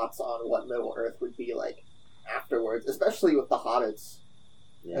his thoughts on what Middle Earth would be like afterwards, especially with the hobbits,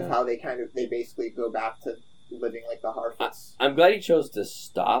 of yeah. how they basically go back to living like the Harfoots. I'm glad he chose to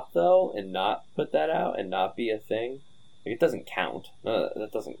stop though and not put that out and not be a thing. Like it doesn't count. No,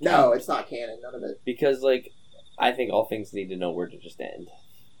 that doesn't count. No, it's not canon, none of it. Because like I think all things need to know where to just end.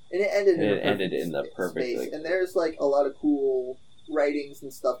 And it ended in And a it ended perfect in the perfect, space. like- And there's like a lot of cool writings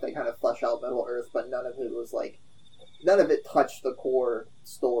and stuff that kind of flesh out Middle Earth, but none of it was like none of it touched the core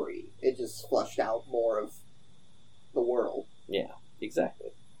story. It just fleshed out more of the world, Yeah,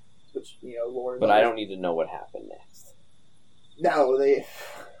 exactly. which Lord. But I don't need to know what happened next. No, they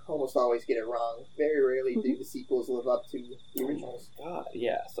almost always get it wrong. Very rarely do the sequels live up to the originals. God,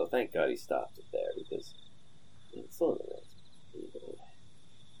 yeah. So thank God he stopped it there because it's a little bit.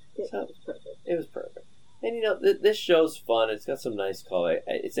 So it was perfect. And this show's fun. It's got some nice color.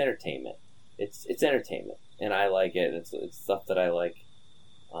 It's entertainment. It's entertainment, and I like it. It's stuff that I like.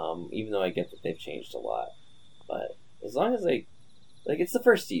 Even though I get that they've changed a lot, but as long as it's the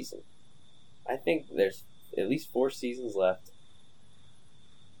first season. I think there's at least 4 seasons left.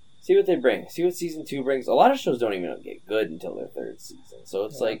 See what they bring. See what season 2 brings. A lot of shows don't even get good until their 3rd season. So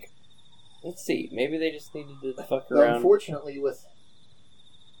it's like, let's see. Maybe they just needed to fuck Though around. unfortunately, with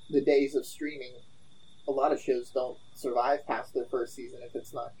the days of streaming, a lot of shows don't survive past their first season if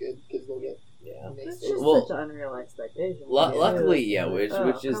it's not good because they'll get Yeah. It's mixed. just Well, such an unreal expectation. Luckily, yeah, which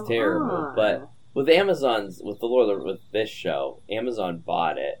is come terrible. on. But with Amazon's, with the Lord of with this show, Amazon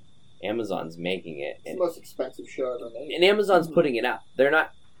bought it. Amazon's making it, It's the and, most expensive show ever made. and Amazon's putting it out. They're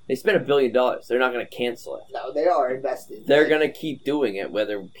not. They spent $1 billion. They're not going to cancel it. No, they are invested. They're Like, going to keep doing it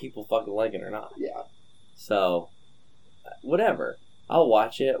whether people fucking like it or not. Yeah. So, whatever. I'll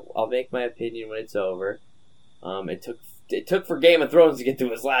watch it. I'll make my opinion when it's over. It took for Game of Thrones to get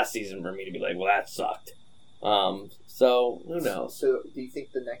through its last season for me to be like, well, that sucked. So who knows? So, do you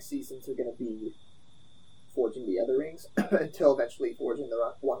think the next seasons are going to be forging the other rings until eventually forging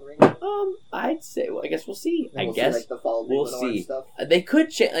the one ring? I'd say. Well, I guess we'll see. And we'll I guess see, like, the fall of we'll Numenor see. and stuff. They could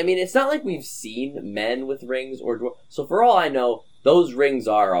change. I mean, it's not like we've seen men with rings or dwarf. So for all I know, those rings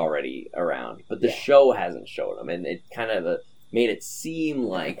are already around, but the Yeah. show hasn't showed them, and it kind of made it seem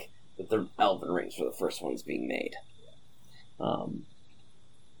like that the elven rings were the first ones being made.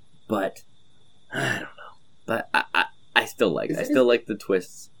 But I don't know. But I still like. Is I it- still like the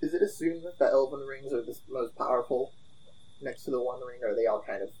twists. Is it assumed that the elven rings are the most powerful next to the one ring, or are they all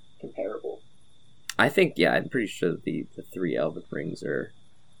kind of comparable? I think, yeah, I'm pretty sure that the 3 elven rings are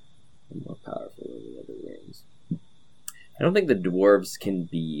more powerful than the other rings. I don't think the dwarves can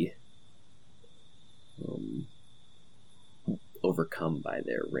be overcome by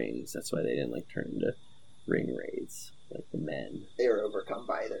their rings. That's why they didn't turn into ring raids like the men. They were overcome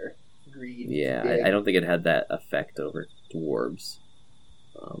by their greed. Yeah, Big. I don't think it had that effect over dwarves.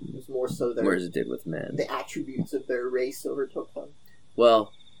 It was more so Whereas it did with men. the attributes of their race overtook them.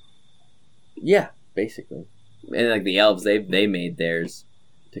 Well, yeah, basically. And the elves, they made theirs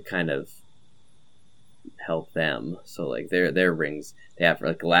to kind of help them. So their rings, they have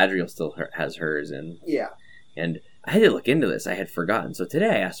Galadriel still has hers, and I had to look into this. I had forgotten. So today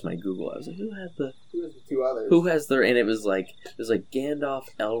I asked my Google. I was like, who has the 2 others? who has their? And it was Gandalf,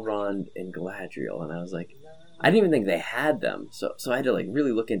 Elrond, and Galadriel. And I was like, I didn't even think they had them. So I had to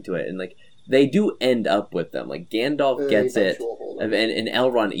really look into it, and they do end up with them. Gandalf gets it. Eventual holder. And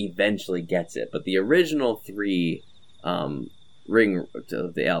Elrond eventually gets it, but the original 3 ring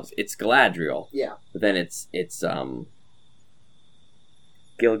of the elves. It's Galadriel, Yeah. but then it's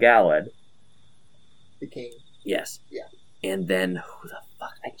Gil-galad. The king. Yes. Yeah. And then who the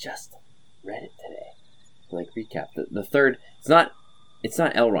fuck? I just read it today. Like recap the third. It's not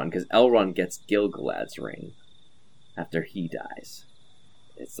Elrond because Elrond gets Gil-galad's ring after he dies.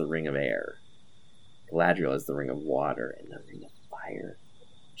 It's the ring of air. Galadriel is the ring of water and the ring of fire,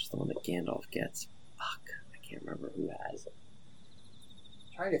 which is the one that Gandalf gets. Fuck, I can't remember who has it.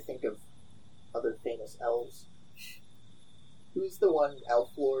 I'm trying to think of other famous elves. Who's the one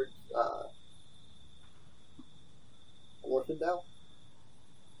elf lord? Glorfindel?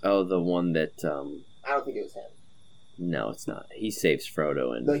 Oh, the one that I don't think it was him. no, it's not. He saves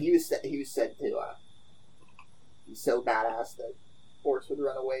Frodo and No, he was said to he's so badass that orcs would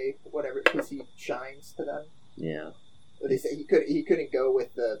run away, whatever, because he shines to them. yeah. But they say he couldn't go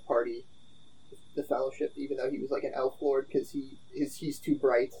with the party, the Fellowship, even though he was like an elf lord, because he's too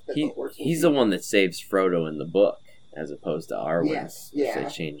bright. That the orcs will He's see. the one that saves Frodo in the book, as opposed to Arwen. Yes, which yeah. they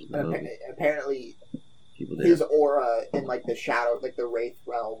changed in the And movie. apparently, People did. his aura in like the shadow, like the Wraith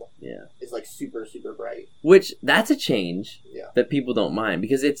realm, Yeah. is like super super bright. Which that's a change Yeah. that people don't mind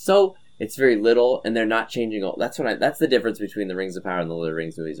because it's very little and they're not changing all. That's the difference between the Rings of Power and the Lord of the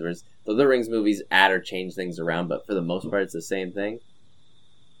Rings movies. Whereas the Lord of the Rings movies add or change things around, but for the most part it's the same thing.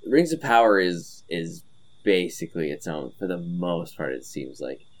 Rings of Power is basically its own. For the most part, it seems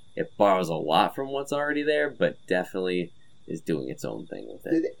like it borrows a lot from what's already there, but definitely is doing its own thing with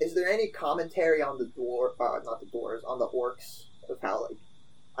it. Is there any commentary on the not the dwarves, on the orcs, of how like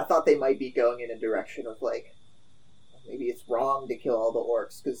I thought they might be going in a direction of like maybe it's wrong to kill all the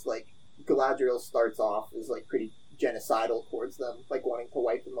orcs because like Galadriel starts off as like pretty genocidal towards them, like wanting to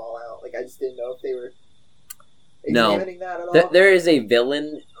wipe them all out. Like I just didn't know if they were No. examining that at all. There is a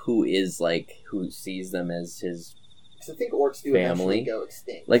villain who sees them as his. Because I think orcs do family. eventually go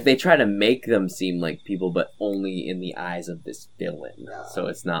extinct. Like, they try to make them seem like people, but only in the eyes of this villain. Yeah. So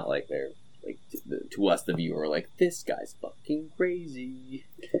it's not like they're, like, to us, the viewer, like, this guy's fucking crazy.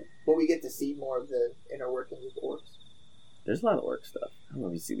 Will we get to see more of the inner workings of orcs? There's a lot of orc stuff. I don't know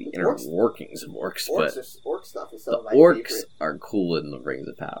if you see the The inner orcs- workings of orcs, but Orc stuff is some the of my orcs favorite. are cool in the Rings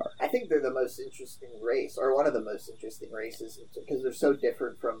of Power. I think they're the most interesting race, or one of the most interesting races, because they're so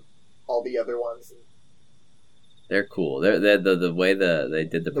different from all the other ones. And They're cool. They're the way they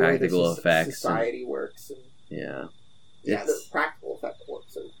did the way practical the effects. And, society works. And, yeah. yeah, the It's- practical effect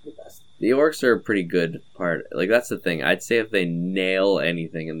orcs are the best. The orcs are a pretty good part. Like, that's the thing. I'd say if they nail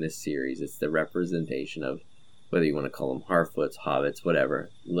anything in this series, it's the representation of whether you want to call them Harfoots, hobbits, whatever,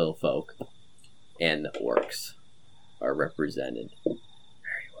 little folk, and the orcs are represented very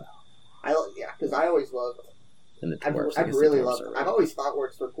well. Because I always loved. And the dwarves. I I've guess the really dwarves loved. are I've always thought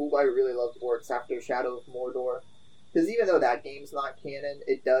orcs were cool, but I really loved orcs after Shadow of Mordor. Because even though that game's not canon,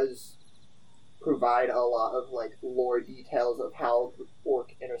 it does provide a lot of like lore details of how the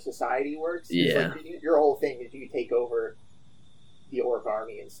orc inner society works. 'Cause, Yeah. like, your whole thing is you take over the orc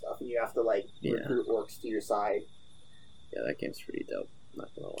army and stuff, and you have to like Yeah. recruit orcs to your side. Yeah, that game's pretty dope. I'm not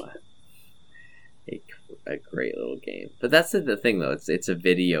gonna lie. A great little game. But that's the thing, though. It's a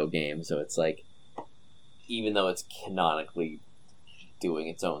video game, so it's like, even though it's canonically doing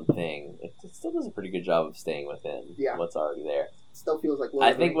its own thing, it still does a pretty good job of staying within Yeah. what's already there. It still feels like Lord I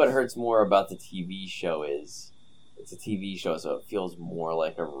of the think what Rings. hurts more about the TV show is it's a TV show, so it feels more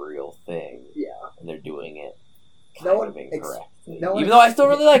like a real thing, Yeah. and they're doing it No kind one of ex- incorrectly. no one Even though I still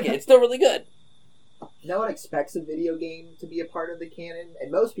really like it, it's still really good. No one expects a video game to be a part of the canon,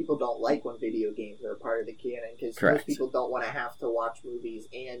 and most people don't like when video games are a part of the canon because Correct. most people don't want to have to watch movies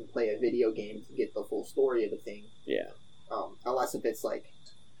and play a video game to get the full story of the thing. Yeah. Unless if it's like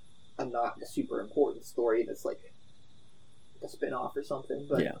not a super important story that's like a spin-off or something.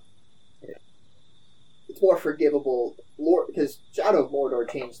 But Yeah. it's more forgivable lore because Shadow of Mordor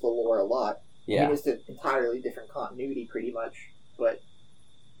changed the lore a lot. Yeah. It was an entirely different continuity, pretty much, but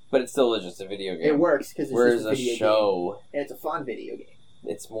But it still is just a video game. it works because it's Whereas just a a video show, game, and it's a fun video game.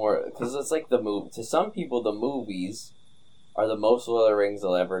 it's more because it's like the movie. To some people, the movies are the most Lord of the Rings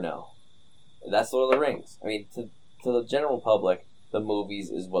they'll ever know. That's Lord of the Rings. I mean, to the general public, the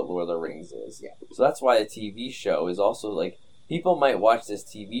movies is what Lord of the Rings is. Yeah. So that's why a TV show is also like people might watch this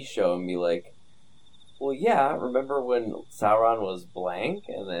TV show and be like, "Well, yeah, remember when Sauron was blank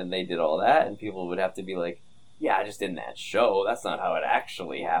and then they did all that?" And people would have to be like, "Yeah, just in that show. That's not how it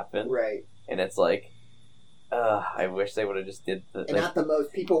actually happened." Right. And it's like, I wish they would have just did the. And not the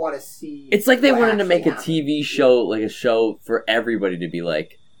most people want to see. It's like they what wanted to make a actually TV show, like a show for everybody to be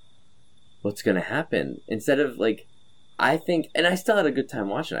like, what's going to happen? Instead of like, I think, and I still had a good time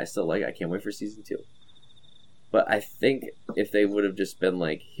watching it. I can't wait for season 2. But I think if they would have just been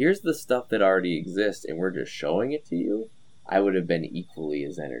like, here's the stuff that already exists and we're just showing it to you, I would have been equally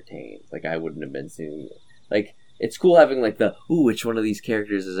as entertained. Like, I wouldn't have been seeing it. Like, it's cool having like the, ooh, which one of these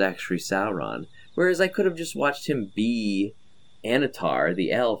characters is actually Sauron? Whereas I could have just watched him be Anatar,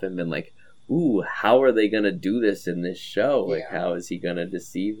 the elf, and been like, ooh, how are they going to do this in this show? Like, how is he going to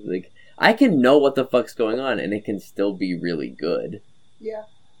deceive? Like, I can know what the fuck's going on and it can still be really good. Yeah.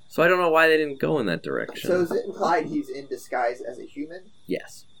 So I don't know why they didn't go in that direction. So is it implied he's in disguise as a human?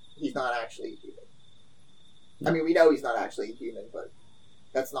 Yes. He's not actually a human. I mean, we know he's not actually a human, but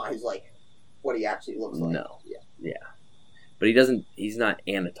that's not his, like, what he actually looks like. No. Yeah. But he's not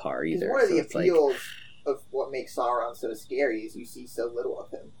Anatar either. One of the so appeals of what makes Sauron so scary is you see so little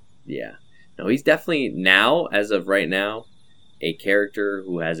of him. Yeah. No, he's definitely, now, as of right now, a character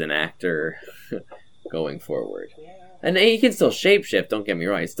who has an actor going forward. Yeah. And he can still shapeshift, don't get me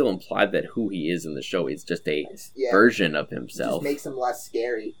wrong. It's still implied that who he is in the show is just a version of It himself. just makes him less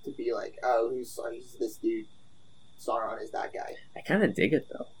scary to be like, oh, who's this dude? Sauron is that guy. I kind of dig it,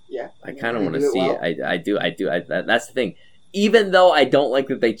 though. Yeah. I kind of They want to do it see well. it. I do. That's the thing. Even though I don't like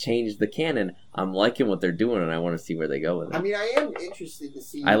that they changed the canon, I'm liking what they're doing, and I want to see where they go with it. I mean, I am interested to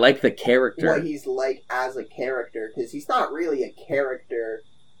see I like the character. what he's like as a character, because he's not really a character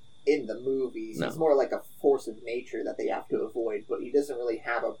in the movies. No. He's more like a force of nature that they have to avoid, but he doesn't really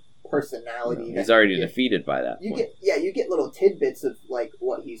have a personality. He's already defeated by that point. You get little tidbits of like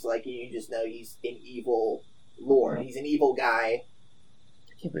what he's like, and you just know he's an evil lord. He's an evil guy,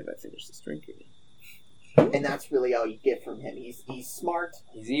 I can't believe I finished this drink again. and that's really all you get from him. He's smart.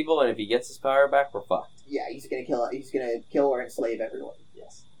 He's evil, and if he gets his power back, we're fucked. Yeah, he's gonna kill or enslave everyone.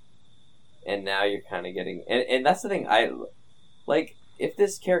 Yes. And now you're kind of getting... And that's the thing, like, if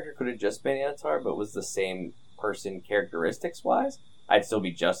this character could have just been Anatar, but was the same person characteristics-wise, I'd still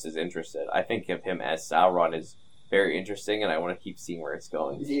be just as interested. I think of him as Sauron is very interesting, and I want to keep seeing where it's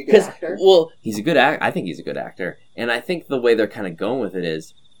going. Is he a good actor? Well, he's a good actor. I think he's a good actor. And I think the way they're kind of going with it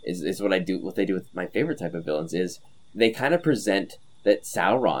is what they do with my favorite type of villains is they kind of present that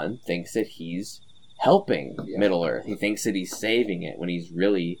Sauron thinks that he's helping Middle Earth. He thinks that he's saving it when he's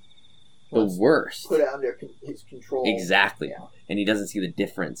really the worst. Put it under his control. Exactly. Yeah. And he doesn't see the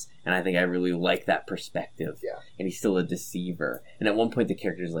difference. And I think I really like that perspective. Yeah. And he's still a deceiver. And at one point the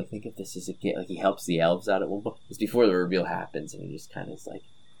character's like, think of this as a gift. Like, he helps the elves out at one point. It's before the reveal happens, and he just kind of is like,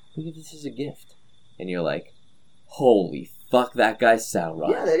 think of this as a gift. And you're like, holy fuck, that guy's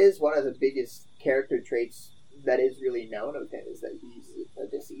Sauron. Yeah, that is one of the biggest character traits that is really known of him, is that he's a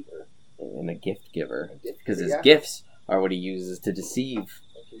deceiver. And a gift giver. A gift Because his giver, gifts are what he uses to deceive.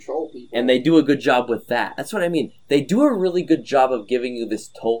 and control people. And they do a good job with that. That's what I mean. They do a really good job of giving you this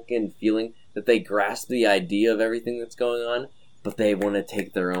Tolkien feeling that they grasp the idea of everything that's going on, but they want to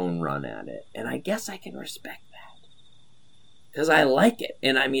take their own run at it. And I guess I can respect that. Because I like it.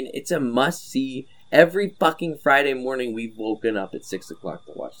 And I mean, it's a must-see. Every fucking Friday morning we've woken up at 6 o'clock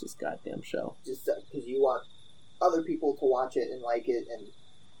to watch this goddamn show. Just because you want other people to watch it and like it, and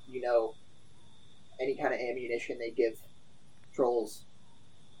you know, any kind of ammunition they give trolls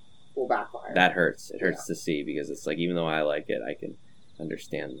will backfire. That hurts. It hurts to see, because it's like, even though I like it, I can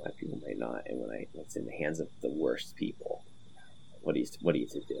understand why people may not. And when it's in the hands of the worst people, what are you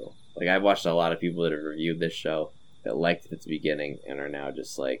to do? Like, I've watched a lot of people that have reviewed this show that liked it at the beginning and are now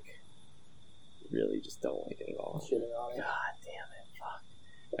just like, really just don't like it at all. Shitting on it. God damn it, fuck.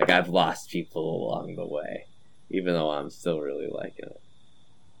 Like, I've lost people along the way, even though I'm still really liking it.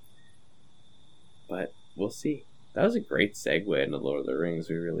 But we'll see. That was a great segue into Lord of the Rings.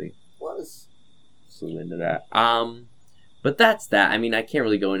 We really flew into that. But that's that. I mean, I can't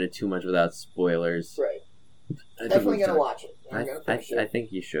really go into too much without spoilers. Right. I think Definitely we've gonna done- watch it. I'm gonna finish it. I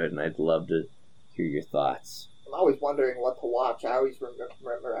think you should, and I'd love to hear your thoughts. I'm always wondering what to watch. I always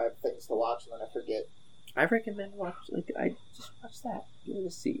remember I have things to watch and then I forget. I recommend I just watch that. Give it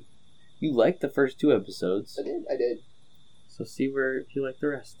a see. You liked the first 2 episodes, I did. so see if you like the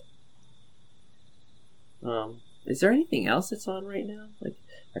rest. Is there anything else that's on right now? Like,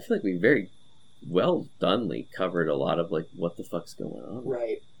 I feel like we very well donely covered a lot of like what the fuck's going on.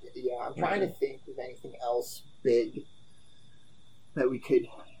 Right. Yeah, I'm trying to think of anything else big that we could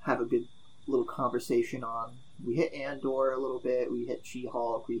have a good little conversation on. We hit Andor a little bit. We hit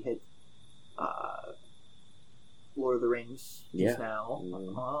She-Hulk. We hit Lord of the Rings just now.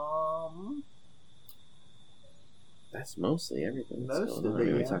 That's mostly everything that's Most going of on. it, I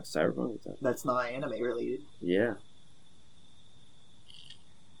mean, we yeah. talked Cyberpunk. That's not anime related. Yeah.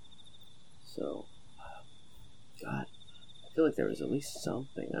 So, God, I feel like there was at least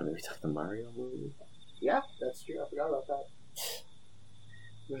something. I mean, we talked the Mario movie. Yeah, that's true. I forgot about that.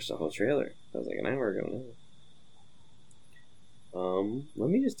 We watched the whole trailer. That was like an hour ago now. Let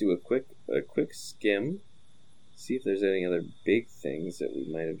me just do a quick skim, see if there's any other big things that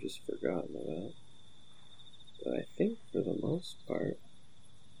we might have just forgotten about. But I think for the most part,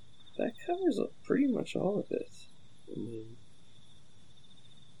 that covers pretty much all of it. I mean,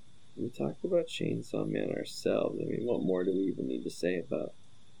 we talked about Chainsaw Man ourselves. I mean, what more do we even need to say about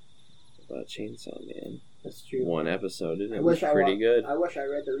Chainsaw Man? That's true. One episode, and I it was pretty good. I wish I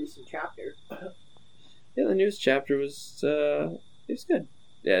read the recent chapter. Yeah, the newest chapter was good.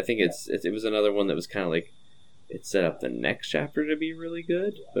 Yeah, I think it was another one that was kind of like it set up the next chapter to be really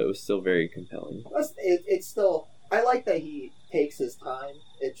good, but it was still very compelling. It's still. I like that he takes his time.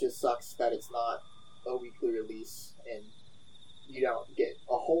 It just sucks that it's not a weekly release and you don't get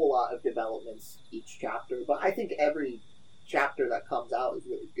a whole lot of developments each chapter. But I think every chapter that comes out is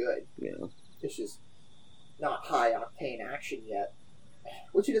really good. Yeah, it's just not high octane action yet.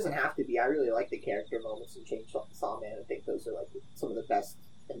 Which it doesn't have to be. I really like the character moments in Chainsaw Man. I think those are like some of the best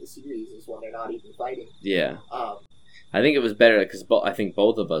in the series is when they're not even fighting. Yeah. I think it was better because I think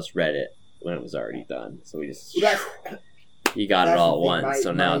both of us read it when it was already done. So we just... you got it all at once.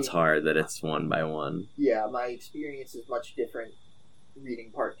 So now it's hard that it's one by one. Yeah, my experience is much different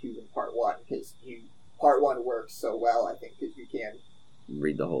reading part 2 than part 1 because part 1 works so well, I think, because you can...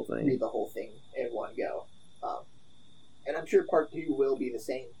 Read the whole thing in one go. And I'm sure part 2 will be the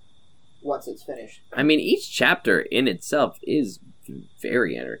same once it's finished. I mean, each chapter in itself is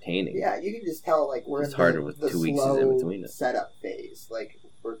very entertaining. Yeah, you can just tell, like, we're it's in harder with the 2 weeks slow in between it. Setup phase. Like,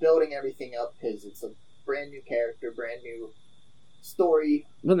 we're building everything up because it's a brand new character, brand new story.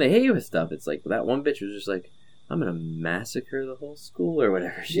 When they hit you with stuff, it's like, that one bitch was just like, I'm gonna massacre the whole school, or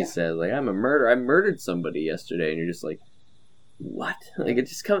whatever she said. Like, I murdered somebody yesterday, and you're just like, what? Like, it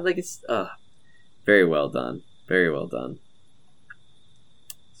just comes, like, it's, very well done. Very well done.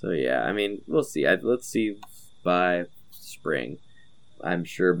 So yeah, I mean, we'll see. Let's see by spring. I'm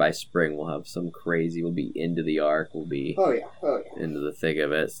sure by spring we'll have some crazy. We'll be into the arc. We'll be into the thick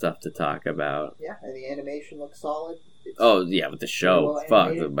of it. Stuff to talk about. Yeah, and the animation looks solid. With the show.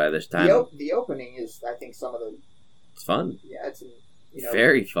 Fuck, by this time. The opening is, I think, some of the... It's fun. Yeah, it's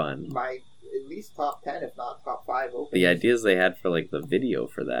very fun. My at least top 10, if not top 5 openings. The ideas they had for, like, the video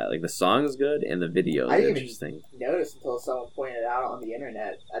for that. Like, the song is good, and the video is interesting. I didn't even notice until someone pointed out on the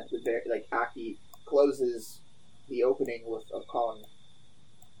internet at the very, like, Aki closes the opening with a calling.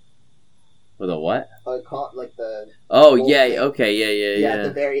 With a what? Like the... Oh, yeah, okay, yeah. Yeah, at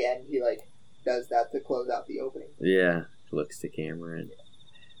the very end, he, like, does that to close out the opening. Yeah, looks to camera, and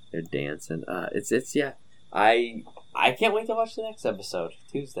they're dancing. Yeah. I can't wait to watch the next episode,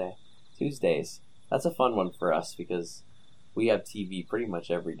 Tuesdays. That's a fun one for us because we have TV pretty much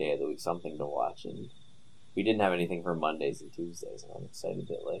every day of the week, something to watch, and we didn't have anything for Mondays and Tuesdays, and I'm excited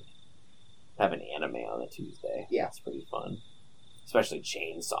to like have an anime on a Tuesday. Yeah, it's pretty fun, especially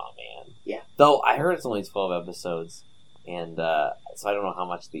Chainsaw Man. Yeah, though I heard it's only 12 episodes, and so I don't know how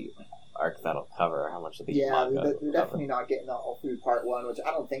much the arc that'll cover, how much of the manga they're definitely not getting all through part 1, which I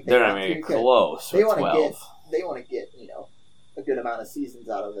don't think they're not even close. They want to get a good amount of seasons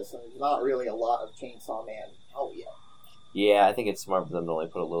out of this, and there's not really a lot of Chainsaw Man out yet. Yeah, I think it's smart for them to only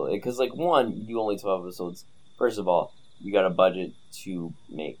put a little, because like one, you only 12 episodes. First of all, you got a budget to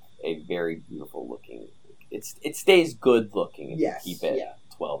make a very beautiful looking. It stays good looking if you keep it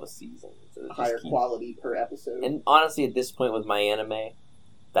 12 a season. So higher quality per episode. And honestly, at this point with my anime,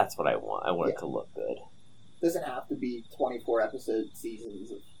 that's what I want. I want it to look good. Doesn't have to be 24 episode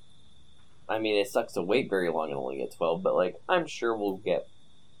seasons. I mean, it sucks to wait very long and only get 12, but like I'm sure we'll get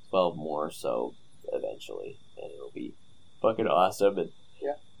 12 more so eventually, and it'll be fucking awesome. And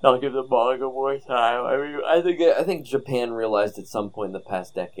I'll give the manga more time. I mean, I think Japan realized at some point in the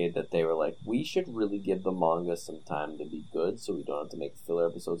past decade that they were like, we should really give the manga some time to be good, so we don't have to make filler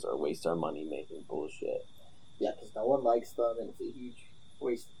episodes or waste our money making bullshit. Yeah, because no one likes them, and it's a huge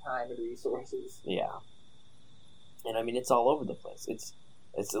waste of time and resources. Yeah, and I mean, it's all over the place.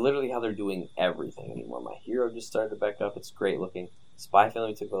 It's literally how they're doing everything anymore. My Hero just started back up. It's great looking. Spy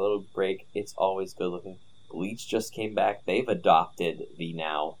Family took a little break. It's always good looking. Bleach just came back. They've adopted the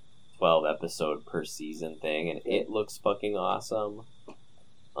now 12 episode per season thing, and it looks fucking awesome.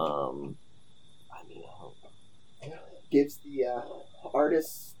 I mean, I hope. Gives the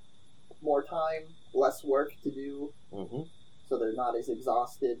artists more time, less work to do, so they're not as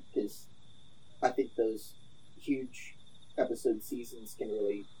exhausted, because I think those huge episode seasons can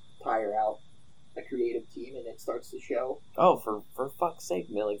really tire out a creative team, and it starts to show. Oh, for fuck's sake,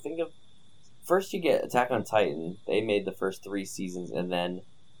 man! Like, think of first you get Attack on Titan. They made the first 3 seasons, and then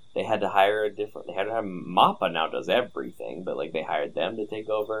they had to hire they had to have Mappa now does everything, but like they hired them to take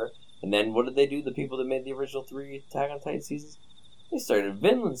over. And then what did they do? The people that made the original 3 Attack on Titan seasons, They started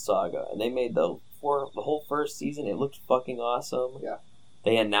Vinland Saga, and they made the whole first season. It looked fucking awesome. Yeah.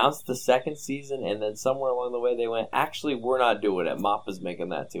 They announced the second season, and then somewhere along the way they went, actually, we're not doing it. Mappa's making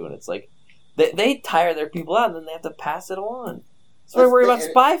that too. And it's like, they tire their people out, and then they have to pass it on. So I worry about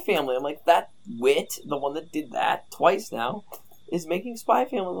Spy Family. I'm like, that wit, the one that did that twice now, is making Spy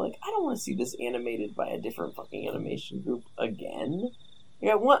Family. I'm like, I don't want to see this animated by a different fucking animation group again.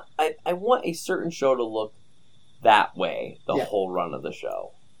 Like, I want a certain show to look that way the whole run of the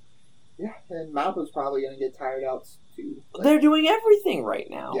show. Yeah, and Mappa's probably going to get tired out too. Like, they're doing everything right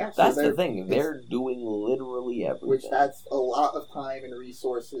now. Yeah, that's the thing. They're doing literally everything. Which that's a lot of time and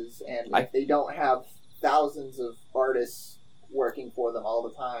resources, and they don't have thousands of artists working for them all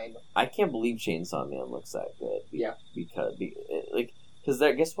the time. I can't believe Chainsaw Man looks that good. Yeah. Because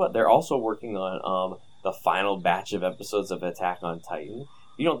guess what? They're also working on the final batch of episodes of Attack on Titan.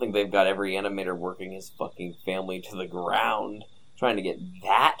 You don't think they've got every animator working his fucking family to the ground trying to get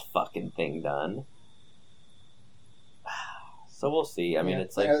that fucking thing done. So we'll see. I mean,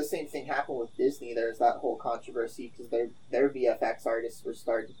 it's like... I know the same thing happened with Disney. There's that whole controversy because their VFX artists were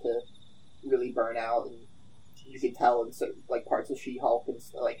starting to really burn out, and you could tell in certain, like, parts of She-Hulk and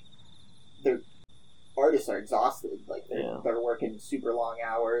stuff, like, their artists are exhausted. Like, they're working super long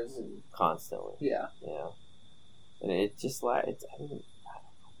hours and... Constantly. Yeah. Yeah. And it just like...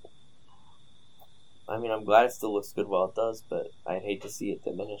 I mean, I'm glad it still looks good while it does, but I'd hate to see it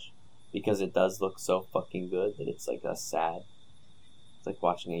diminish. Because it does look so fucking good that it's like a sad... It's like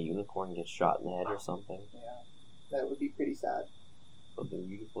watching a unicorn get shot in the head or something. Yeah. That would be pretty sad. Something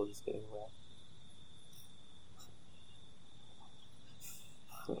beautiful just getting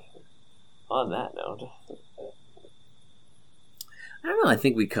wrecked. On that note... I don't know, I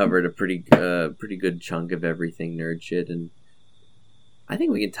think we covered a pretty good chunk of everything nerd shit, and I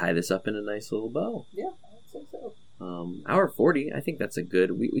think we can tie this up in a nice little bow. Yeah, I think so. Hour 40, I think that's a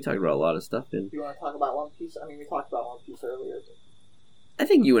good... We talked about a lot of stuff. Do you want to talk about One Piece? I mean, we talked about One Piece earlier. But... I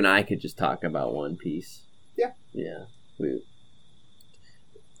think you and I could just talk about One Piece. Yeah. Yeah.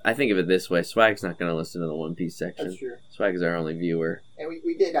 I think of it this way. Swag's not going to listen to the One Piece section. That's true. Swag's our only viewer. And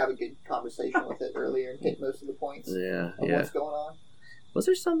we did have a good conversation with it earlier and hit most of the points of what's going on. Was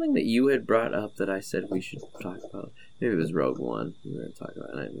there something that you had brought up that I said we should talk about? Maybe it was Rogue One we were going to talk about,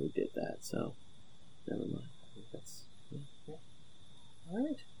 and I knew we did that, so never mind. I think that's... Yeah.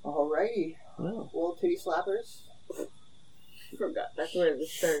 Alrighty. Well, titty slappers. I forgot. That's where it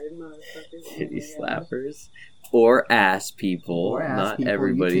started, motherfuckers. Titty slappers. Or ass people. Or ass not people,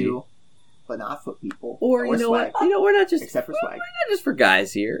 everybody. too, but not foot people. Or you know swag. what? You know, we're not just... Except for swag. We're not just for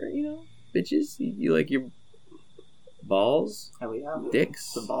guys here, you know? Bitches. You like your... balls,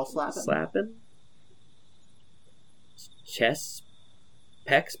 dicks, some ball slapping, chests,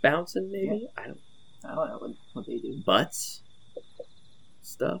 pecs bouncing, maybe. Yeah. I don't know what they do. Butts,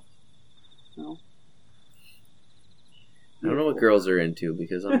 stuff. No. I don't know what girls are into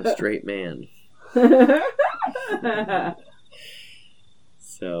because I'm a straight man.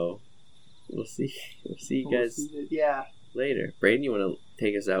 So we'll see. We'll see you guys. Later. Braden, you want to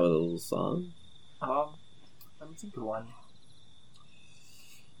take us out with a little song? Let me think of one.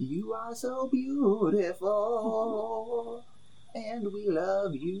 You are so beautiful, and we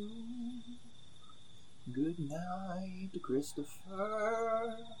love you. Good night,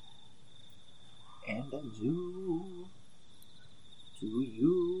 Christopher, and adieu to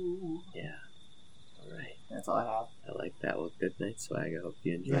you. Yeah. All right. That's all I have. I like that. Well, good night, Swag. I hope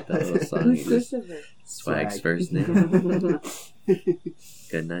you enjoyed that little song. Swag's first name.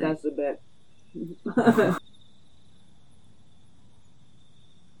 Good night. That's the bet.